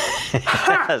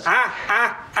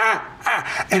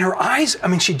 And her eyes, I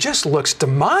mean, she just looks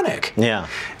demonic. Yeah.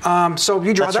 So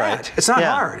you draw That's that. right. It's not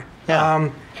hard.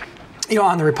 Yeah. You know,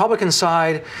 on the Republican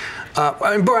side,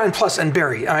 and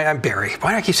Barry.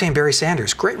 Why do I keep saying Barry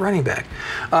Sanders? Great running back.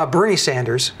 Bernie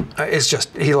Sanders is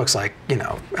just, he looks like, you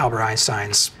know, Albert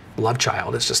Einstein's love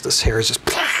child. It's just, this hair is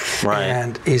just, right.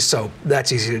 And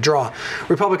that's easy to draw.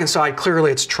 Republican side,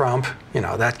 clearly it's Trump. You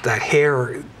know, that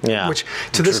hair, which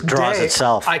to this draws day,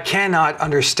 itself. I cannot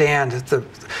understand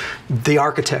the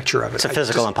architecture of it. It's a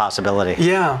physical impossibility.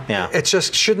 Yeah. Yeah. It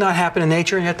just should not happen in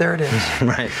nature, and yet there it is.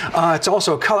 Right. It's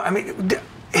also a color. I mean,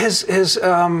 his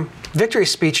victory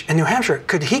speech in New Hampshire,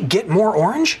 could he get more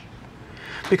orange?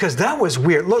 Because that was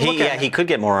weird. Look at he could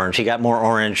get more orange. He got more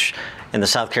orange in the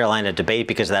South Carolina debate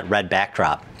because of that red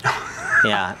backdrop.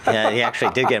 Yeah, he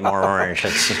actually did get more orange.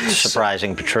 It's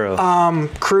surprising but true.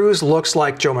 Cruz looks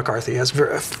like Joe McCarthy. Has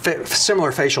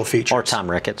similar facial features. Or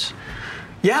Tom Ricketts.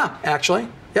 Yeah, actually,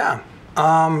 yeah.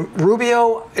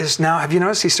 Rubio is now, have you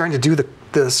noticed he's starting to do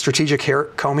the strategic hair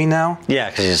combing now. Yeah,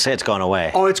 because it's going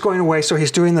away. Oh, it's going away. So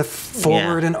he's doing the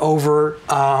forward and over.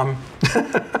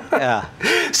 Yeah.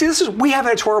 See, we have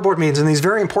editorial board meetings, and these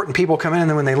very important people come in, and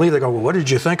then when they leave, they go, "Well, what did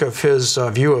you think of his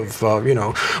view of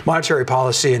monetary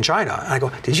policy in China?" And I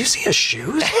go, "Did you see his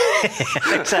shoes?"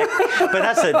 Exactly. But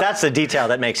that's the detail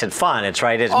that makes it fun. It's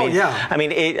right. Yeah. I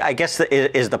mean, I guess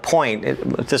is the point.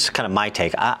 This is kind of my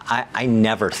take. I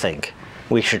never think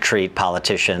we should treat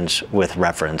politicians with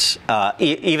reverence.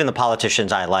 Even the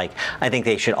politicians I like, I think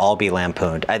they should all be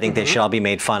lampooned. I think they should all be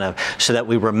made fun of so that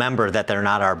we remember that they're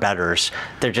not our betters.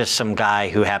 They're just some guy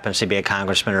who happens to be a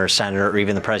congressman or a senator or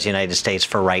even the president of the United States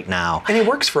for right now. And he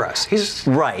works for us. He's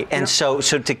right. And so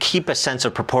to keep a sense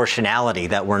of proportionality,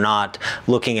 that we're not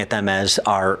looking at them as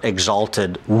our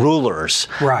exalted rulers,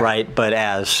 right? But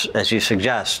as you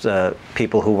suggest,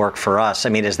 people who work for us. I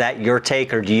mean, is that your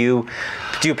take, or do you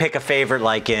pick a favorite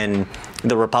like in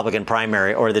the Republican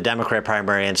primary or the Democrat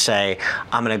primary and say,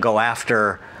 I'm going to go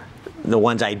after the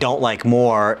ones I don't like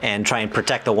more and try and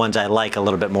protect the ones I like a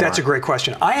little bit more? That's a great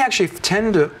question. I actually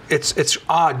tend to, it's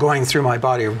odd going through my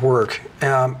body of work,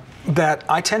 that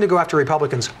I tend to go after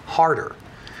Republicans harder.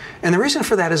 And the reason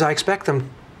for that is I expect them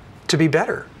to be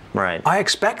better. Right. I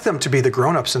expect them to be the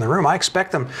grown-ups in the room. I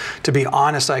expect them to be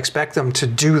honest. I expect them to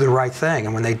do the right thing.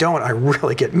 And when they don't, I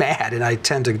really get mad, and I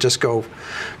tend to just go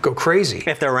crazy.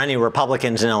 If there were any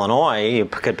Republicans in Illinois, you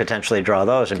could potentially draw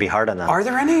those and be hard on them. Are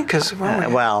there any? Because I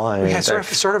mean,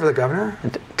 sort of the governor.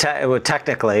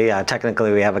 Technically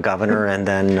we have a governor, and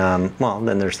then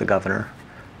then there's the governor,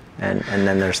 and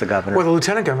then there's the governor. Well, the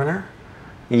lieutenant governor.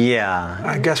 Yeah,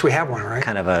 I guess we have one, right?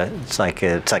 Kind of it's like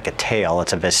a tail.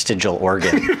 It's a vestigial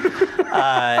organ.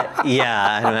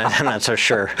 Yeah, I'm not so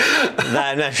sure.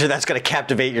 I'm not sure that's going to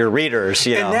captivate your readers.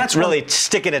 And that's really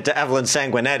sticking it to Evelyn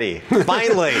Sanguinetti.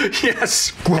 Finally.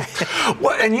 Yes.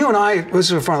 Well, and you and I,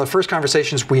 this was one of the first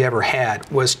conversations we ever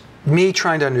had, was me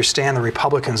trying to understand the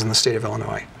Republicans in the state of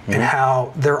Illinois and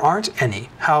how there aren't any.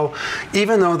 How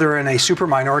even though they're in a super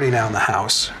minority now in the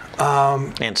House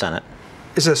and Senate.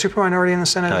 Is it a super minority in the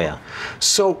Senate? Oh, yeah.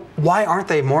 So why aren't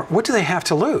they more? What do they have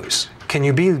to lose? Can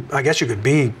you be, I guess you could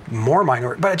be more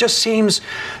minority, but it just seems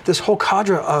this whole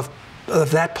cadre of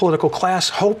that political class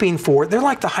hoping for, they're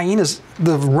like the hyenas,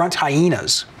 the runt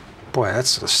hyenas. Boy,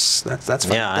 that's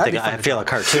fun. Yeah, I feel a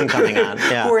cartoon coming on.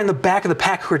 Yeah. Who are in the back of the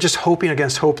pack, who are just hoping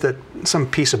against hope that some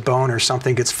piece of bone or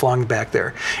something gets flung back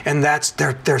there. And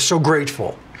they're so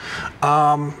grateful.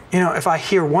 If I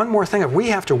hear one more thing of we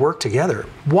have to work together,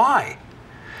 why?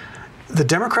 The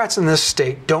Democrats in this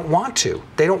state don't want to.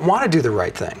 They don't want to do the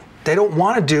right thing. They don't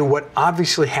want to do what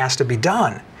obviously has to be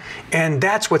done. And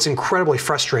that's what's incredibly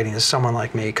frustrating as someone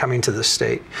like me coming to this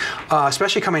state,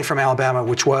 especially coming from Alabama,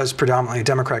 which was predominantly a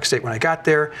Democratic state when I got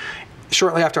there.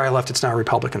 Shortly after I left, it's now a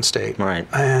Republican state. Right.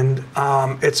 And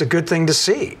it's a good thing to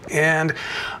see. And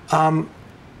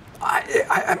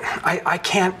I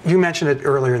can't, you mentioned it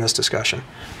earlier in this discussion,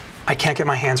 I can't get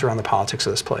my hands around the politics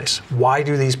of this place. Why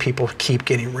do these people keep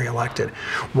getting reelected?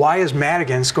 Why is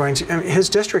Madigan's going to, his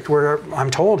district where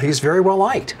I'm told he's very well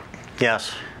liked?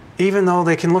 Yes. Even though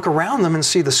they can look around them and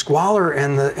see the squalor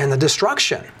and the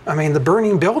destruction. I mean, the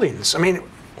burning buildings. I mean,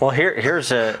 well,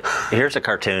 here's a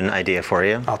cartoon idea for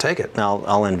you. I'll take it.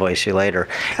 I'll invoice you later.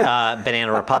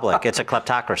 Banana Republic. It's a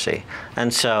kleptocracy,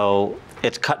 and so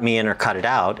it's cut me in or cut it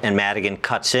out. And Madigan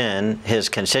cuts in his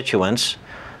constituents,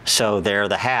 so they're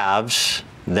the haves.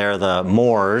 They're the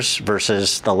mores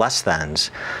versus the less thans.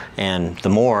 And the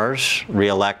mores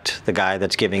re-elect the guy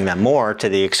that's giving them more to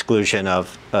the exclusion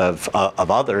of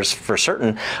others for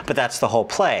certain, but that's the whole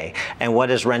play. And what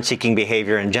does rent-seeking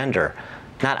behavior engender?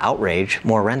 Not outrage,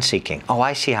 more rent-seeking. Oh,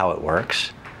 I see how it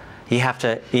works. You have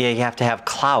to have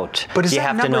clout. But you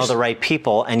have to know the right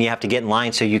people, and you have to get in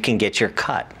line so you can get your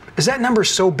cut. Is that number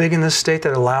so big in this state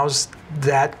that allows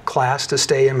that class to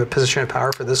stay in a position of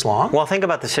power for this long? Well, think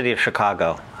about the city of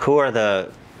Chicago. Who are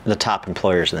the top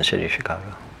employers in the city of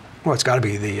Chicago? Well, it's got to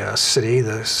be the city,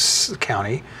 the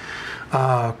county,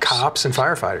 cops and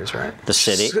firefighters, right? The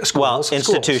city. Schools,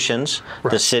 institutions.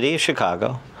 Right. The city of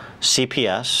Chicago,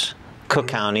 CPS, Cook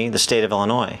County, the state of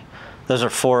Illinois. Those are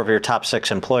 4 of your top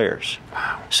 6 employers.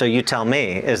 Wow. So you tell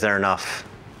me, is there enough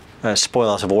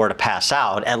spoils of war to pass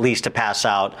out, at least to pass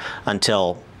out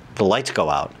until the lights go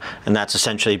out? And that's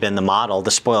essentially been the model, the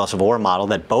spoils of war model,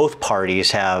 that both parties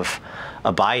have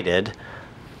abided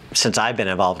since I've been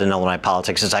involved in Illinois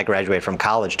politics, since I graduated from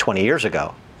college 20 years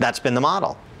ago. That's been the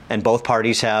model. And both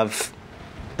parties have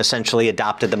essentially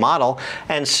adopted the model.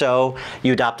 And so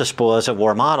you adopt the spoils of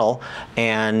war model,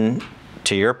 and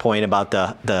to your point about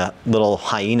the little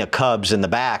hyena cubs in the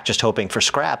back just hoping for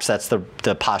scraps, that's the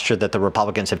posture that the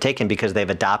Republicans have taken because they've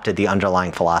adopted the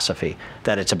underlying philosophy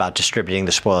that it's about distributing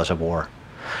the spoils of war.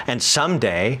 And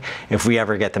someday, if we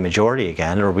ever get the majority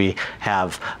again, or we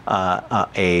have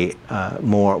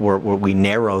where we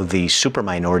narrow the super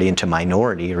minority into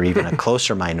minority, or even a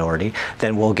closer minority,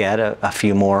 then we'll get a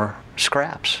few more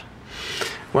scraps.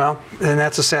 Well, and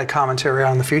that's a sad commentary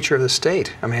on the future of the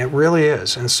state. I mean, it really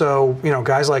is. And so, you know,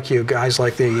 guys like you, guys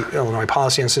like the Illinois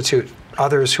Policy Institute,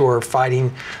 others who are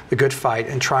fighting the good fight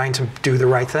and trying to do the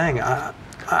right thing,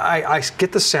 I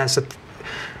get the sense that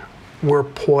we're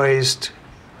poised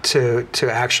to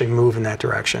actually move in that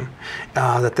direction.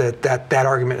 That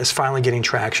argument is finally getting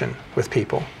traction with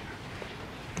people.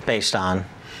 Based on?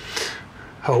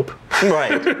 Hope.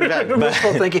 Right.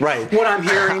 Wishful thinking. Right. What I'm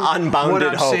hearing, unbounded what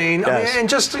I'm hope. seeing, Yes. I mean, and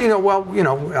just you know,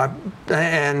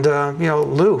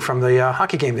 Lou from the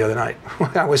hockey game the other night.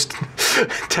 I was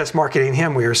test marketing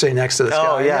him. We were sitting next to this guy.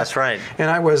 Oh yes, right. And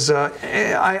I was,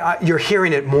 you're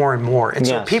hearing it more and more, and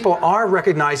so Yes. people are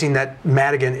recognizing that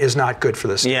Madigan is not good for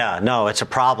this. Yeah, no, it's a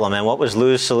problem. And what was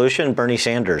Lou's solution? Bernie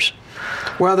Sanders.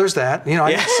 Well, there's that. You know,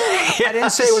 I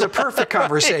didn't say it was a perfect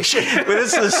conversation. But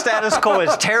this is the status quo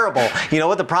is terrible. You know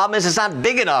what the problem is? It's not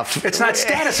big enough. It's not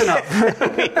status enough.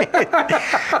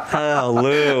 Oh,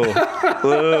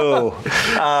 Lou.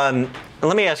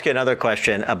 Let me ask you another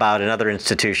question about another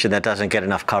institution that doesn't get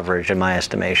enough coverage in my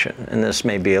estimation. And this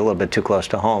may be a little bit too close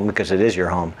to home because it is your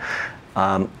home.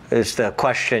 Is the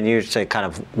question you say kind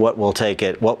of what will take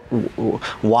it,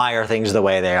 why are things the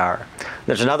way they are?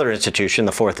 There's another institution,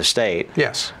 the Fourth Estate.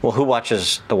 Yes. Well, who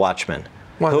watches the Watchmen?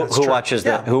 Well, who watches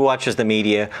the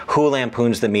media? Who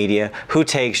lampoons the media? Who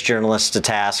takes journalists to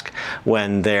task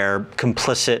when they're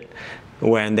complicit,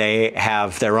 when they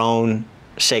have their own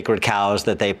sacred cows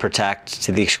that they protect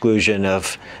to the exclusion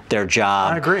of their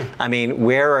job? I agree. I mean,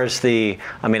 where is the?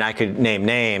 I mean, I could name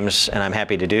names, and I'm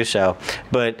happy to do so.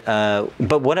 But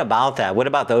what about that? What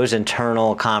about those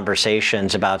internal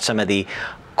conversations about some of the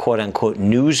quote-unquote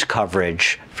news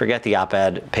coverage, forget the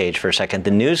op-ed page for a second, the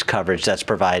news coverage that's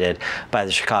provided by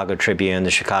the Chicago Tribune,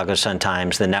 the Chicago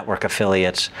Sun-Times, the network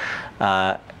affiliates,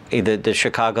 the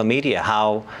Chicago media?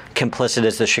 How complicit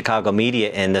is the Chicago media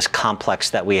in this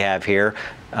complex that we have here?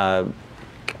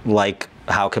 Like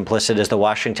how complicit is the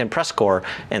Washington Press Corps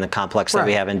in the complex that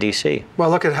we have in D.C.? Well,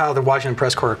 look at how the Washington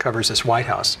Press Corps covers this White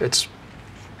House. It's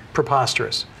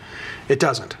preposterous. It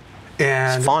doesn't.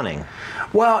 And it's fawning.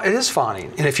 Well, it is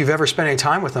fawning, and if you've ever spent any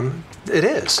time with them, it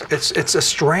is. It's a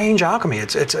strange alchemy.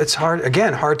 It's hard,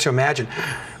 again, hard to imagine.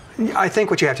 I think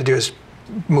what you have to do is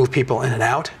move people in and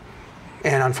out,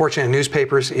 and unfortunately,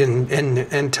 newspapers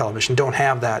and television don't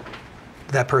have that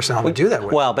personnel to do that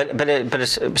with. Well, but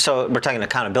it's, so we're talking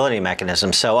accountability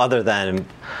mechanisms. So other than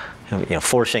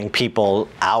forcing people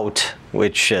out,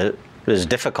 which is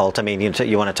difficult. I mean,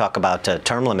 you want to talk about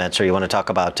term limits, or you want to talk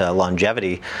about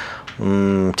longevity.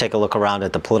 Take a look around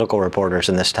at the political reporters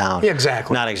in this town. Yeah,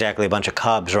 exactly. Not exactly a bunch of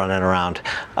cubs running around,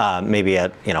 maybe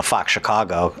at Fox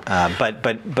Chicago, but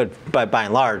by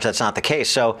and large that's not the case.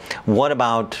 So what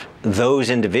about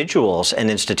those individuals and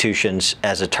institutions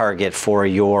as a target for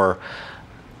your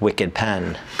wicked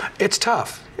pen? It's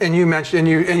tough, and you mentioned,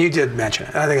 and you did mention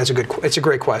it. I think it's a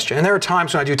great question. And there are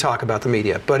times when I do talk about the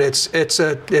media, but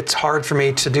it's hard for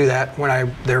me to do that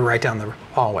when they're right down the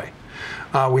hallway.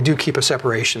 We do keep a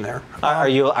separation there. Are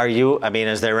you? I mean,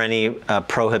 is there any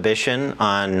prohibition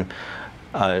on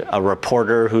a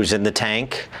reporter who's in the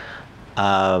tank?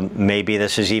 Maybe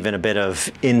this is even a bit of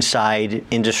inside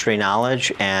industry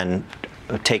knowledge and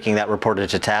taking that reporter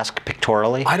to task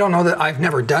pictorially? I don't know that I've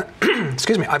never done.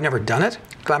 Excuse me, I've never done it,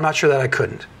 but I'm not sure that I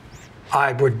couldn't.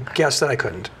 I would guess that I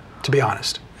couldn't, to be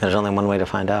honest. There's only one way to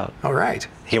find out. All right.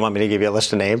 You want me to give you a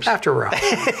list of names? After we're out.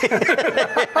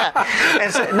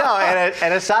 And so, no,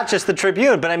 and it's not just the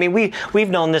Tribune, but I mean, we've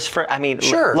known this for, I mean,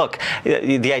 sure. Look,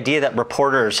 the idea that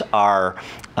reporters are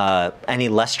any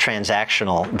less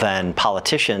transactional than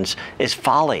politicians is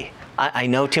folly. I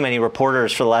know too many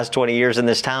reporters for the last 20 years in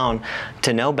this town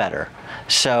to know better.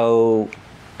 So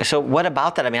what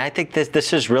about that? I mean, I think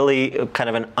this is really kind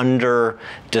of an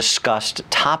under-discussed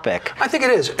topipic. I think it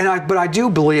is, but I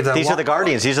do believe that these are the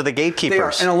guardians, these are the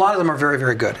gatekeepers. They are, and a lot of them are very,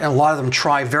 very good, and a lot of them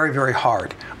try very, very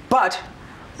hard. But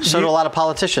so do a lot of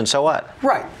politicians. So what?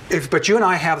 Right. But you and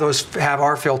I have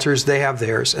our filters. They have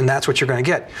theirs, and that's what you're going to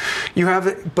get. You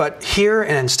have, but here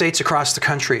and in states across the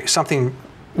country, something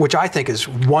which I think is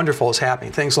wonderful is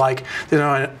happening. Things like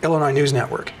the Illinois News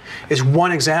Network is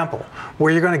one example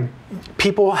where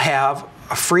people have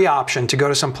a free option to go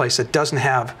to some place that doesn't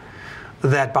have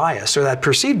that bias or that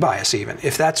perceived bias, even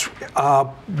if that's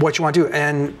what you want to do.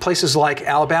 And places like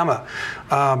Alabama,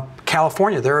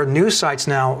 California, there are news sites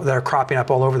now that are cropping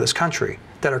up all over this country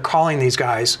that are calling these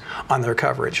guys on their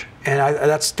coverage, and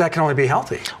that can only be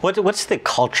healthy. What's the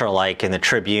culture like in the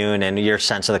Tribune, and your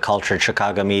sense of the culture in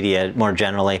Chicago media more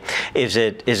generally? Is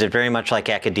it very much like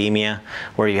academia,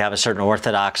 where you have a certain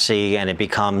orthodoxy, and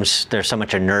there's so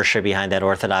much inertia behind that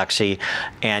orthodoxy,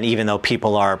 and even though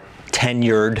people are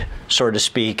tenured, so to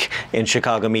speak, in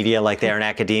Chicago media like they are in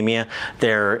academia,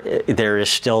 there is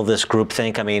still this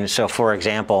groupthink? I mean, so for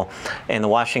example, in the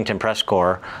Washington Press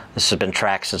Corps, this has been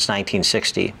tracked since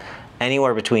 1960,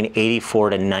 anywhere between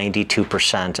 84 to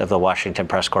 92% of the Washington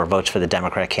Press Corps votes for the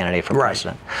Democratic candidate for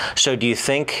president. So do you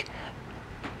think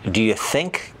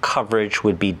coverage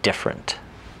would be different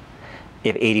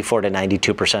if 84 to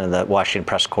 92% of the Washington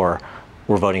Press Corps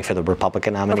were voting for the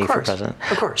Republican nominee for president?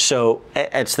 Of course. So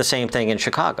it's the same thing in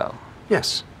Chicago.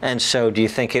 Yes. And so do you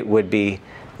think it would be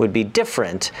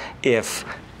different if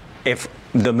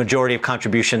the majority of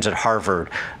contributions at Harvard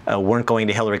weren't going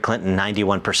to Hillary Clinton,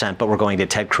 91%, but were going to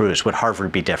Ted Cruz? Would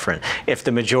Harvard be different? If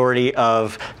the majority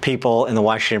of people in the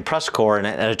Washington Press Corps and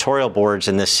editorial boards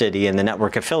in this city and the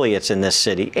network affiliates in this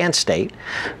city and state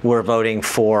were voting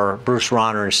for Bruce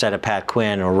Rauner instead of Pat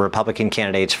Quinn, or Republican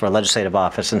candidates for legislative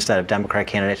office instead of Democrat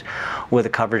candidates, would the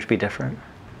coverage be different?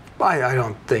 I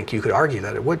don't think you could argue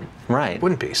that it wouldn't. Right.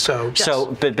 Wouldn't be. So. Yes.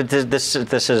 So, but this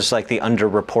is like the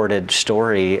underreported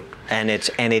story, and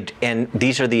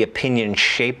these are the opinion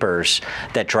shapers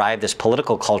that drive this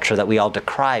political culture that we all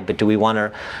decry. But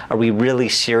are we really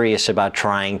serious about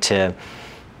trying to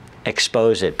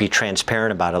expose it, be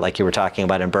transparent about it, like you were talking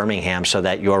about in Birmingham, so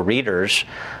that your readers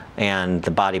and the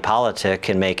body politic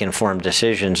can make informed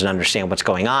decisions and understand what's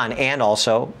going on, and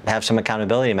also have some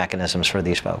accountability mechanisms for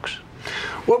these folks?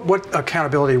 What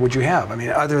accountability would you have? I mean,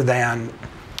 other than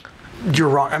you're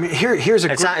wrong. I mean, here's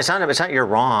a. It's not you're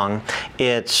wrong.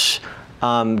 It's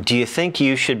do you think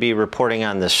you should be reporting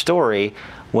on this story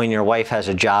when your wife has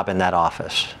a job in that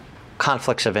office?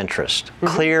 Conflicts of interest,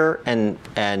 clear and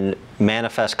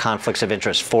manifest conflicts of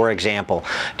interest. For example,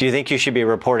 do you think you should be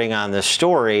reporting on this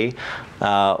story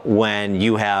when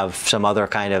you have some other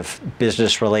kind of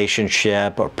business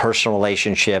relationship or personal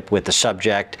relationship with the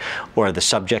subject or the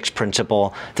subject's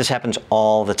principal? This happens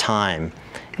all the time.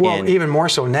 Well, even more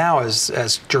so now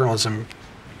as journalism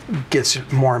gets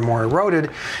more and more eroded.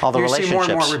 All the you relationships. see more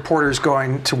and more reporters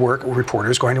going to work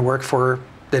for,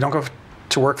 they don't go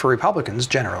to work for Republicans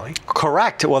generally.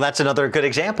 Correct. Well, that's another good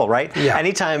example, right? Yeah.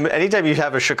 Anytime you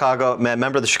have a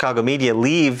member of the Chicago media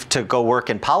leave to go work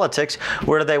in politics,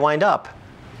 where do they wind up?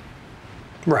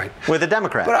 Right. With a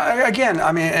Democrat. But again,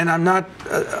 I mean, and I'm not,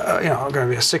 I'm going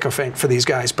to be a sycophant for these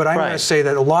guys, but I'm going to say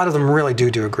that a lot of them really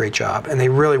do a great job, and they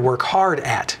really work hard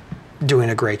at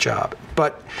doing a great job.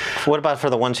 But what about for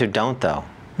the ones who don't, though?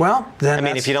 Well, then I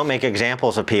mean, if you don't make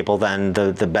examples of people, then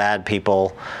the bad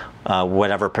people,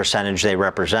 whatever percentage they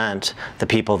represent, the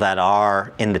people that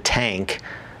are in the tank,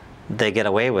 they get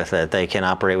away with it. They can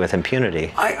operate with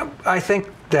impunity. I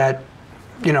think that,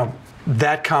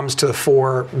 that comes to the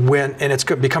fore and it's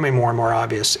becoming more and more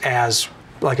obvious as,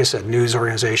 like I said, news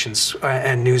organizations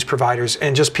and news providers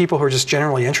and just people who are just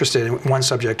generally interested in one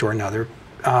subject or another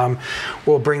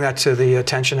will bring that to the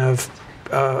attention of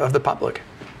the public.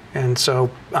 And so,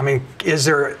 I mean, is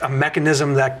there a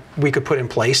mechanism that we could put in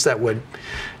place that would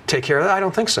take care of that? I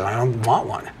don't think so. I don't want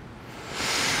one.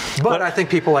 But I think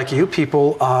people like you,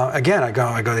 again, I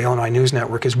go to the Illinois News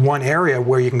Network is one area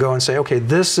where you can go and say, okay,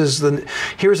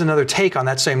 here's another take on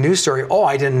that same news story. Oh,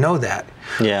 I didn't know that.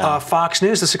 Yeah. Fox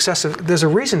News, there's a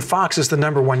reason Fox is the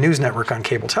 #1 news network on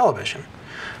cable television,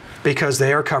 because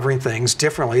they are covering things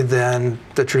differently than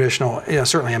the traditional,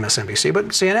 certainly MSNBC, but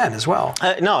CNN as well.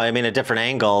 No, I mean, a different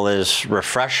angle is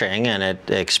refreshing, and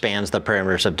it expands the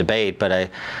parameters of debate,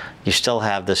 but you still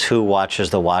have this who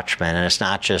watches the Watchmen, and it's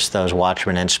not just those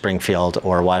watchmen in Springfield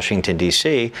or Washington,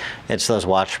 D.C., it's those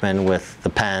watchmen with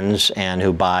the pens and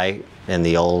who buy, in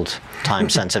the old time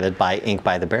sense of it, buy ink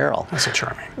by the barrel. That's so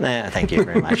charming. Thank you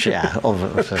very much. Yeah,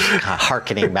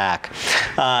 harkening back.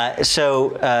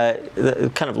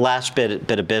 The kind of last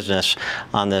bit of business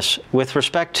on this, with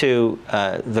respect to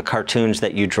the cartoons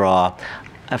that you draw,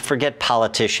 forget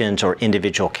politicians or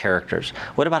individual characters.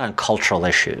 What about on cultural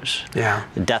issues? Yeah.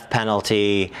 The death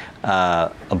penalty,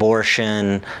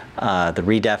 abortion, the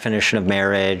redefinition of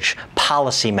marriage,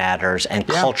 policy matters, and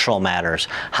cultural matters.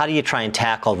 How do you try and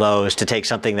tackle those to take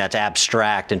something that's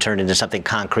abstract and turn it into something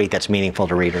concrete that's meaningful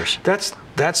to readers? That's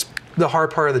the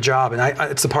hard part of the job, and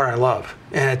it's the part I love.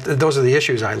 And those are the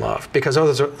issues I love, because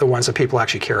those are the ones that people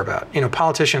actually care about.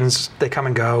 Politicians, they come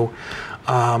and go.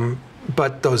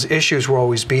 but those issues will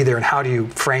always be there, and how do you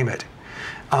frame it?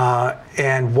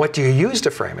 And what do you use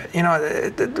to frame it? You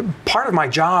know, part of my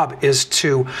job is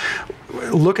to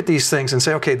look at these things and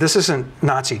say, okay, this isn't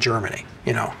Nazi Germany,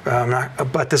 you know,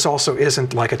 but this also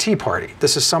isn't like a Tea Party.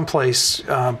 This is someplace,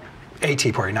 a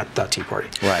Tea Party, not the Tea Party.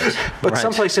 Right. But right.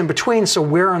 someplace in between, so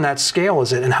where on that scale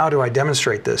is it, and how do I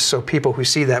demonstrate this? So people who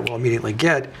see that will immediately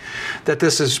get that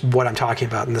this is what I'm talking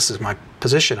about, and this is my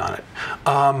position on it.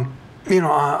 You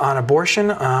know, on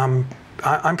abortion,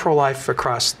 I'm pro-life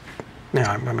across. You know,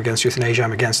 I'm against euthanasia.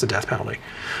 I'm against the death penalty.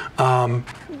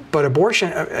 But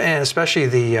abortion, and especially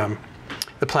the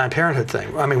Planned Parenthood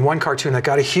thing. I mean, one cartoon that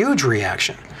got a huge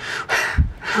reaction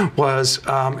was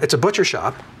it's a butcher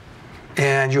shop,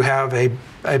 and you have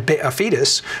a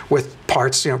fetus with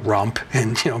parts, you know, rump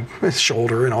and, you know,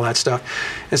 shoulder and all that stuff.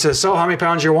 It says, "So, how many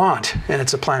pounds you want?" And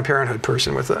it's a Planned Parenthood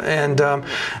person with it. And I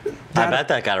bet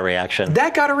that got a reaction.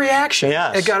 That got a reaction.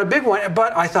 Yes. It got a big one.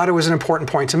 But I thought it was an important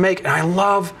point to make, and I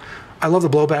love the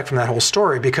blowback from that whole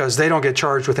story, because they don't get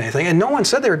charged with anything, and no one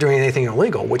said they were doing anything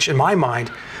illegal, which in my mind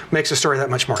makes the story that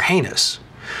much more heinous.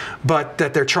 But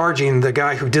that they're charging the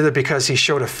guy who did it because he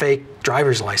showed a fake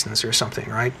driver's license or something,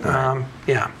 right? Right.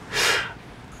 Yeah.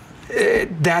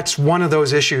 That's one of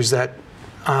those issues that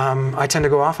I tend to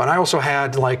go off on. I also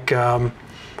had like, oh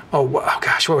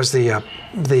gosh, what was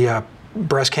the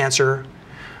breast cancer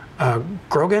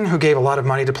Grogan, who gave a lot of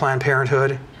money to Planned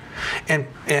Parenthood. And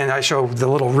I show the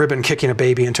little ribbon kicking a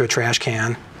baby into a trash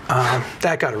can.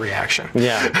 That got a reaction.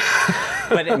 Yeah.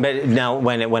 but now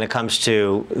when it comes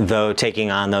to, though,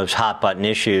 taking on those hot button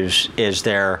issues, is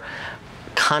there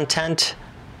content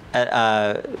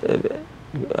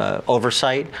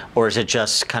oversight, or is it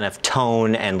just kind of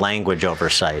tone and language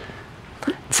oversight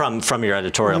from your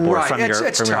editorial board, right. from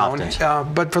It's your tone. opt-ins?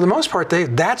 But for the most part,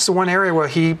 that's the one area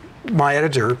where my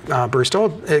editor, Bruce Stoll,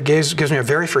 gives me a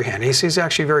very free hand. He's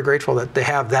actually very grateful that they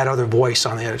have that other voice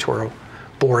on the editorial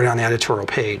board, on the editorial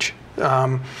page.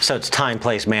 So it's time,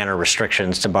 place, manner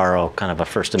restrictions, to borrow kind of a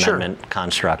First Amendment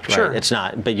construct, right? Sure. It's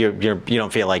not, but you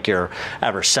don't feel like you're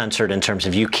ever censored in terms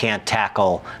of you can't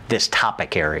tackle this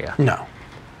topic area.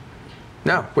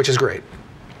 No, which is great.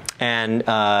 And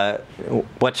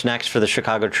what's next for the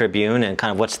Chicago Tribune, and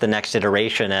kind of what's the next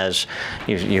iteration as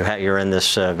you're in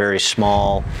this very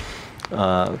small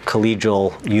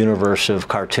collegial universe of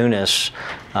cartoonists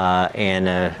in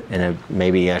a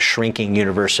maybe a shrinking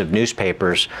universe of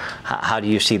newspapers? How do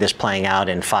you see this playing out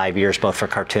in 5 years, both for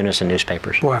cartoonists and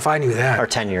newspapers? Well, if I knew that, or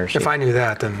 10 years. If I knew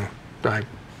that, then I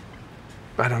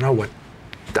don't know what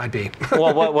I'd be.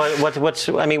 Well, what's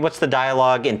the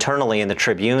dialogue internally in the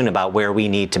Tribune about where we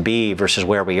need to be versus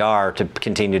where we are to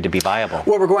continue to be viable?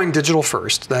 Well, we're going digital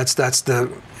first. That's the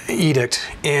edict,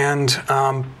 and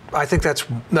I think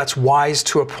that's wise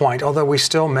to a point. Although we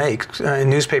still make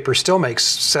newspapers still make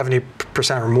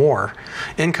 70% or more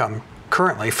income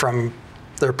currently from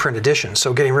their print edition.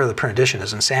 So getting rid of the print edition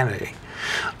is insanity.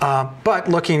 But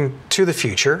looking to the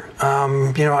future,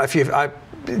 you know,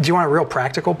 do you want a real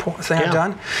practical thing I've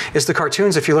done? Is the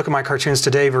cartoons, if you look at my cartoons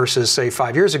today versus, say,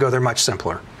 5 years ago, they're much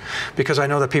simpler. Because I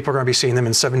know that people are going to be seeing them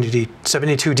in 72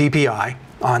 dpi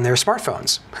on their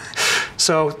smartphones.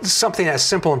 So something as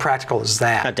simple and practical as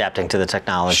that. Adapting to the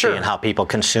technology and how people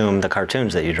consume the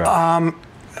cartoons that you draw.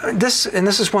 This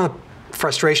is one of the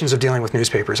frustrations of dealing with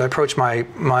newspapers. I approached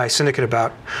my syndicate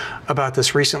about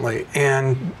this recently,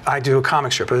 and I do a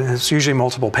comic strip, and it's usually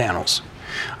multiple panels.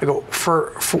 I go,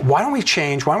 why don't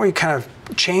we kind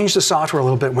of change the software a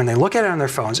little bit? When they look at it on their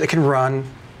phones, it can run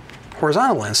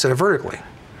horizontally instead of vertically.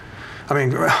 I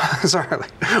mean, sorry,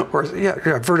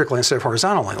 vertically instead of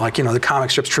horizontally. Like, you know, the comic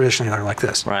strips traditionally are like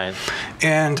this. Right.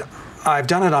 And I've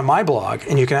done it on my blog,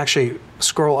 and you can actually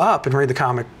scroll up and read the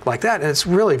comic like that, and it's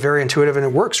really very intuitive, and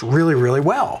it works really, really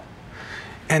well.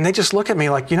 And they just look at me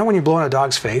like, you know, when you blow in a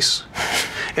dog's face,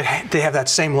 they have that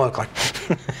same look, like.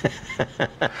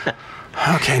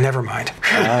 Okay, never mind.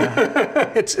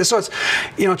 It's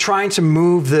you know, trying to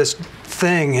move this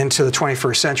thing into the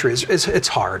 21st century it's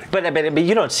hard. But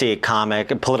you don't see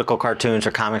political cartoons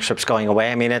or comic strips going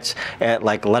away. I mean, it's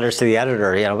like letters to the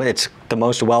editor. You know, it's the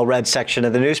most well-read section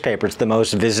of the newspaper. It's the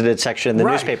most visited section of the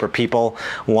newspaper. People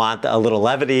want a little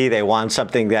levity. They want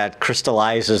something that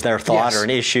crystallizes their thought or an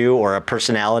issue or a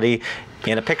personality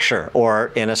in a picture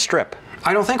or in a strip.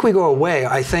 I don't think we go away.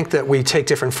 I think that we take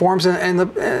different forms, and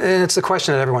it's the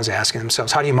question that everyone's asking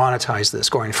themselves: how do you monetize this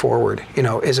going forward? You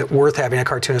know, is it worth having a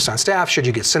cartoonist on staff? Should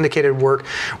you get syndicated work?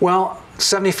 Well,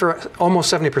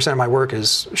 almost 70% of my work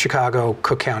is Chicago,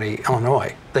 Cook County,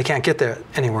 Illinois. They can't get there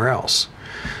anywhere else.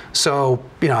 So,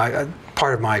 you know,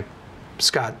 part of my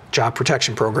Scott job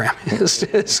protection program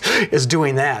is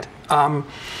doing that.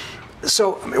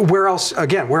 So where else?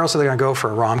 Again, where else are they going to go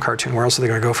for a ROM cartoon? Where else are they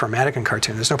going to go for a Madigan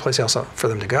cartoon? There's no place else for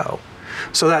them to go.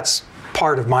 So that's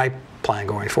part of my plan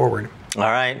going forward. All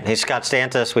right. He's Scott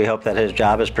Stantis. We hope that his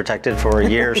job is protected for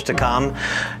years to come.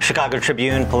 Chicago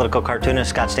Tribune political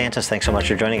cartoonist Scott Stantis, thanks so much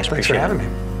for joining us. Thanks for having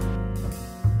me.